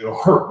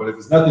it'll hurt. But if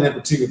it's nothing in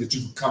particular that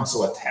you've become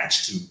so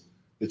attached to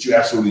that you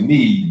absolutely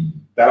need,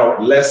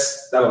 that'll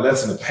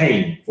lessen the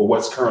pain for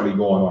what's currently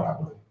going on, I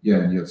believe. Yeah,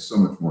 and you have so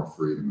much more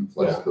freedom and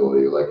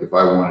flexibility. Yeah. Like if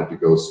I wanted to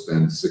go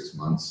spend 6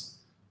 months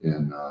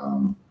in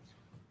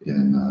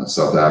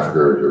South Africa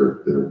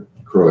or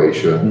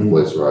Croatia, a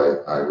place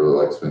where I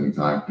really like spending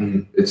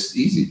time, it's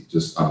easy.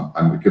 Just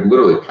I could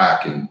literally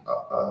pack in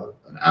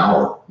an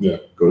hour,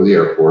 go to the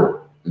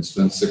airport, and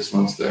spend 6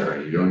 months there,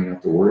 and you don't even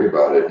have to worry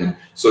about it. And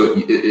so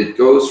it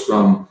goes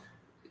from,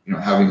 you know,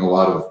 having a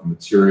lot of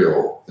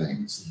material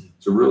things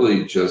to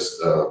really just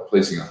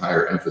placing a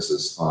higher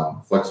emphasis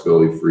on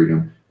flexibility,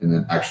 freedom, and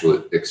then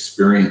actual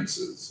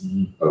experiences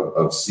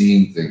of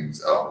seeing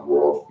things out in the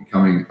world,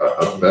 becoming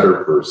a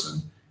better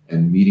person,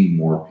 and meeting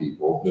more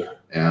people. Yeah.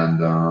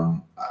 And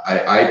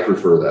I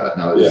prefer that.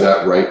 Now, is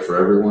that right for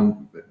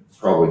everyone?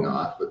 Probably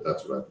not, but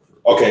that's what I prefer.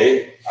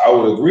 Okay, I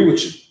would agree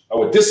with you. I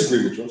would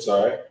disagree with you. I'm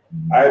sorry.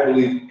 I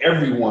believe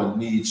everyone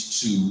needs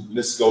to.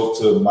 This goes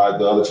to the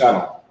other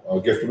channel,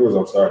 Giftpreneurs.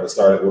 I'm starting to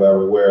start it,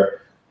 whatever.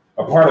 Where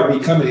a part of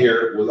me coming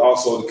here was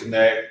also to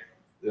connect.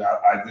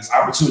 This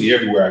opportunity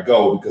everywhere I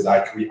go, because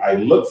I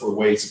look for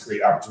ways to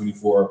create opportunity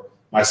for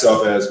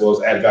myself as well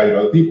as add value to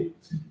other people.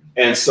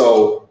 And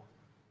so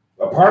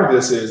a part of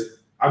this is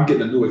I'm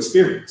getting a new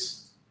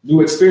experience.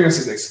 New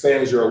experiences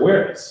expands your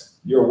awareness.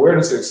 Your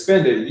awareness is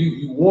expanded.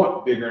 You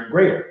want bigger and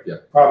greater. Yeah.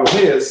 Problem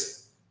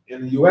is,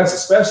 in the U.S.,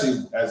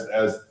 especially as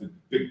the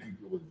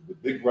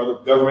big brother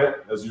government,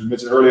 as you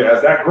mentioned earlier,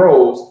 as that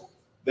grows,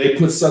 they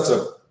put such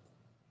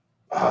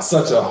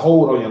a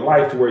hold on your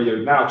life to where you're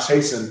now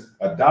chasing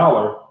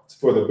 $1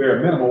 for the bare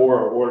minimum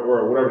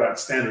or whatever that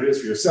standard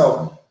is for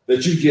yourself,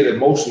 that you get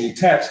emotionally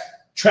attached,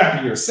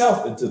 trapping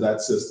yourself into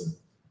that system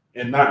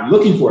and not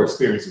looking for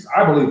experiences.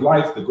 I believe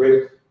life,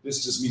 this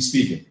is just me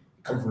speaking,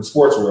 coming from the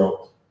sports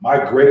world,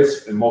 my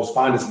greatest and most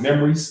fondest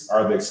memories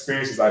are the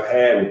experiences I've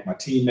had with my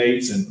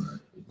teammates and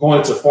going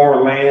into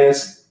foreign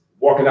lands,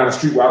 walking down the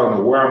street where I don't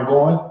know where I'm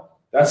going.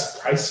 That's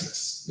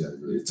priceless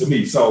to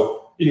me.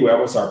 So anyway, I'm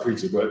gonna start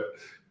preaching, but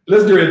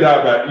let's get it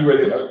down back. You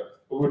ready?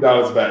 We'll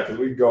dial this back because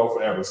we can go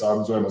forever. So I'm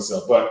enjoying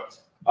myself. But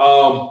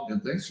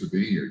and thanks for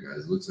being here,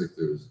 guys. It looks like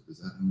is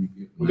that how many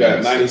people? We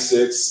got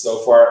 96 so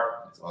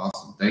far. That's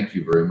awesome. Thank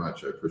you very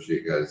much. I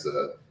appreciate you guys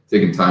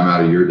taking time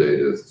out of your day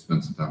to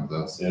spend some time with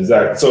us. Yeah,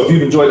 exactly. So if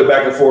you've enjoyed the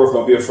back and forth,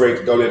 don't be afraid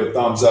to donate a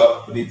thumbs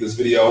up beneath this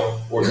video,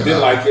 or if you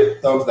didn't like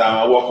it, thumbs down.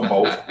 I welcome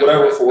both.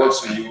 Whatever works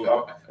for you.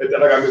 Like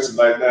I mentioned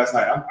last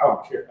night, I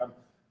don't care.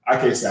 I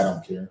can't say I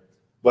don't care,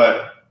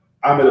 but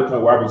I'm at a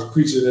point where I've been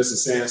preaching this and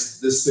saying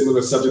this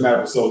similar subject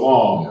matter for so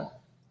long. Yeah.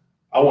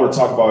 I want to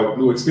talk about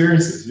new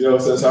experiences. You know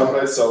what I'm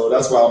saying? So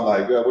that's why I'm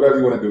like, whatever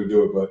you want to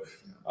do it. But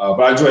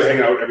I enjoy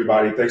hanging out with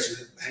everybody. Thanks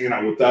for hanging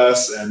out with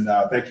us, and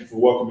thank you for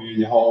welcoming me in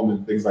your home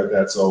and things like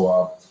that.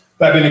 So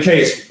that being the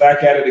case,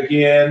 back at it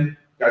again.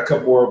 Got a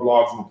couple more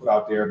vlogs I'm gonna put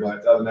out there,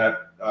 but other than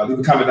that, leave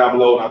a comment down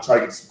below, and I'll try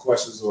to get some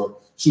questions or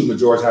shoot them to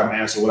George, have them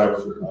answer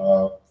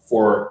whatever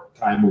before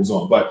time moves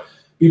on. But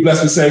be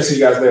blessed and safe. See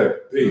you guys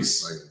later.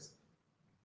 Peace.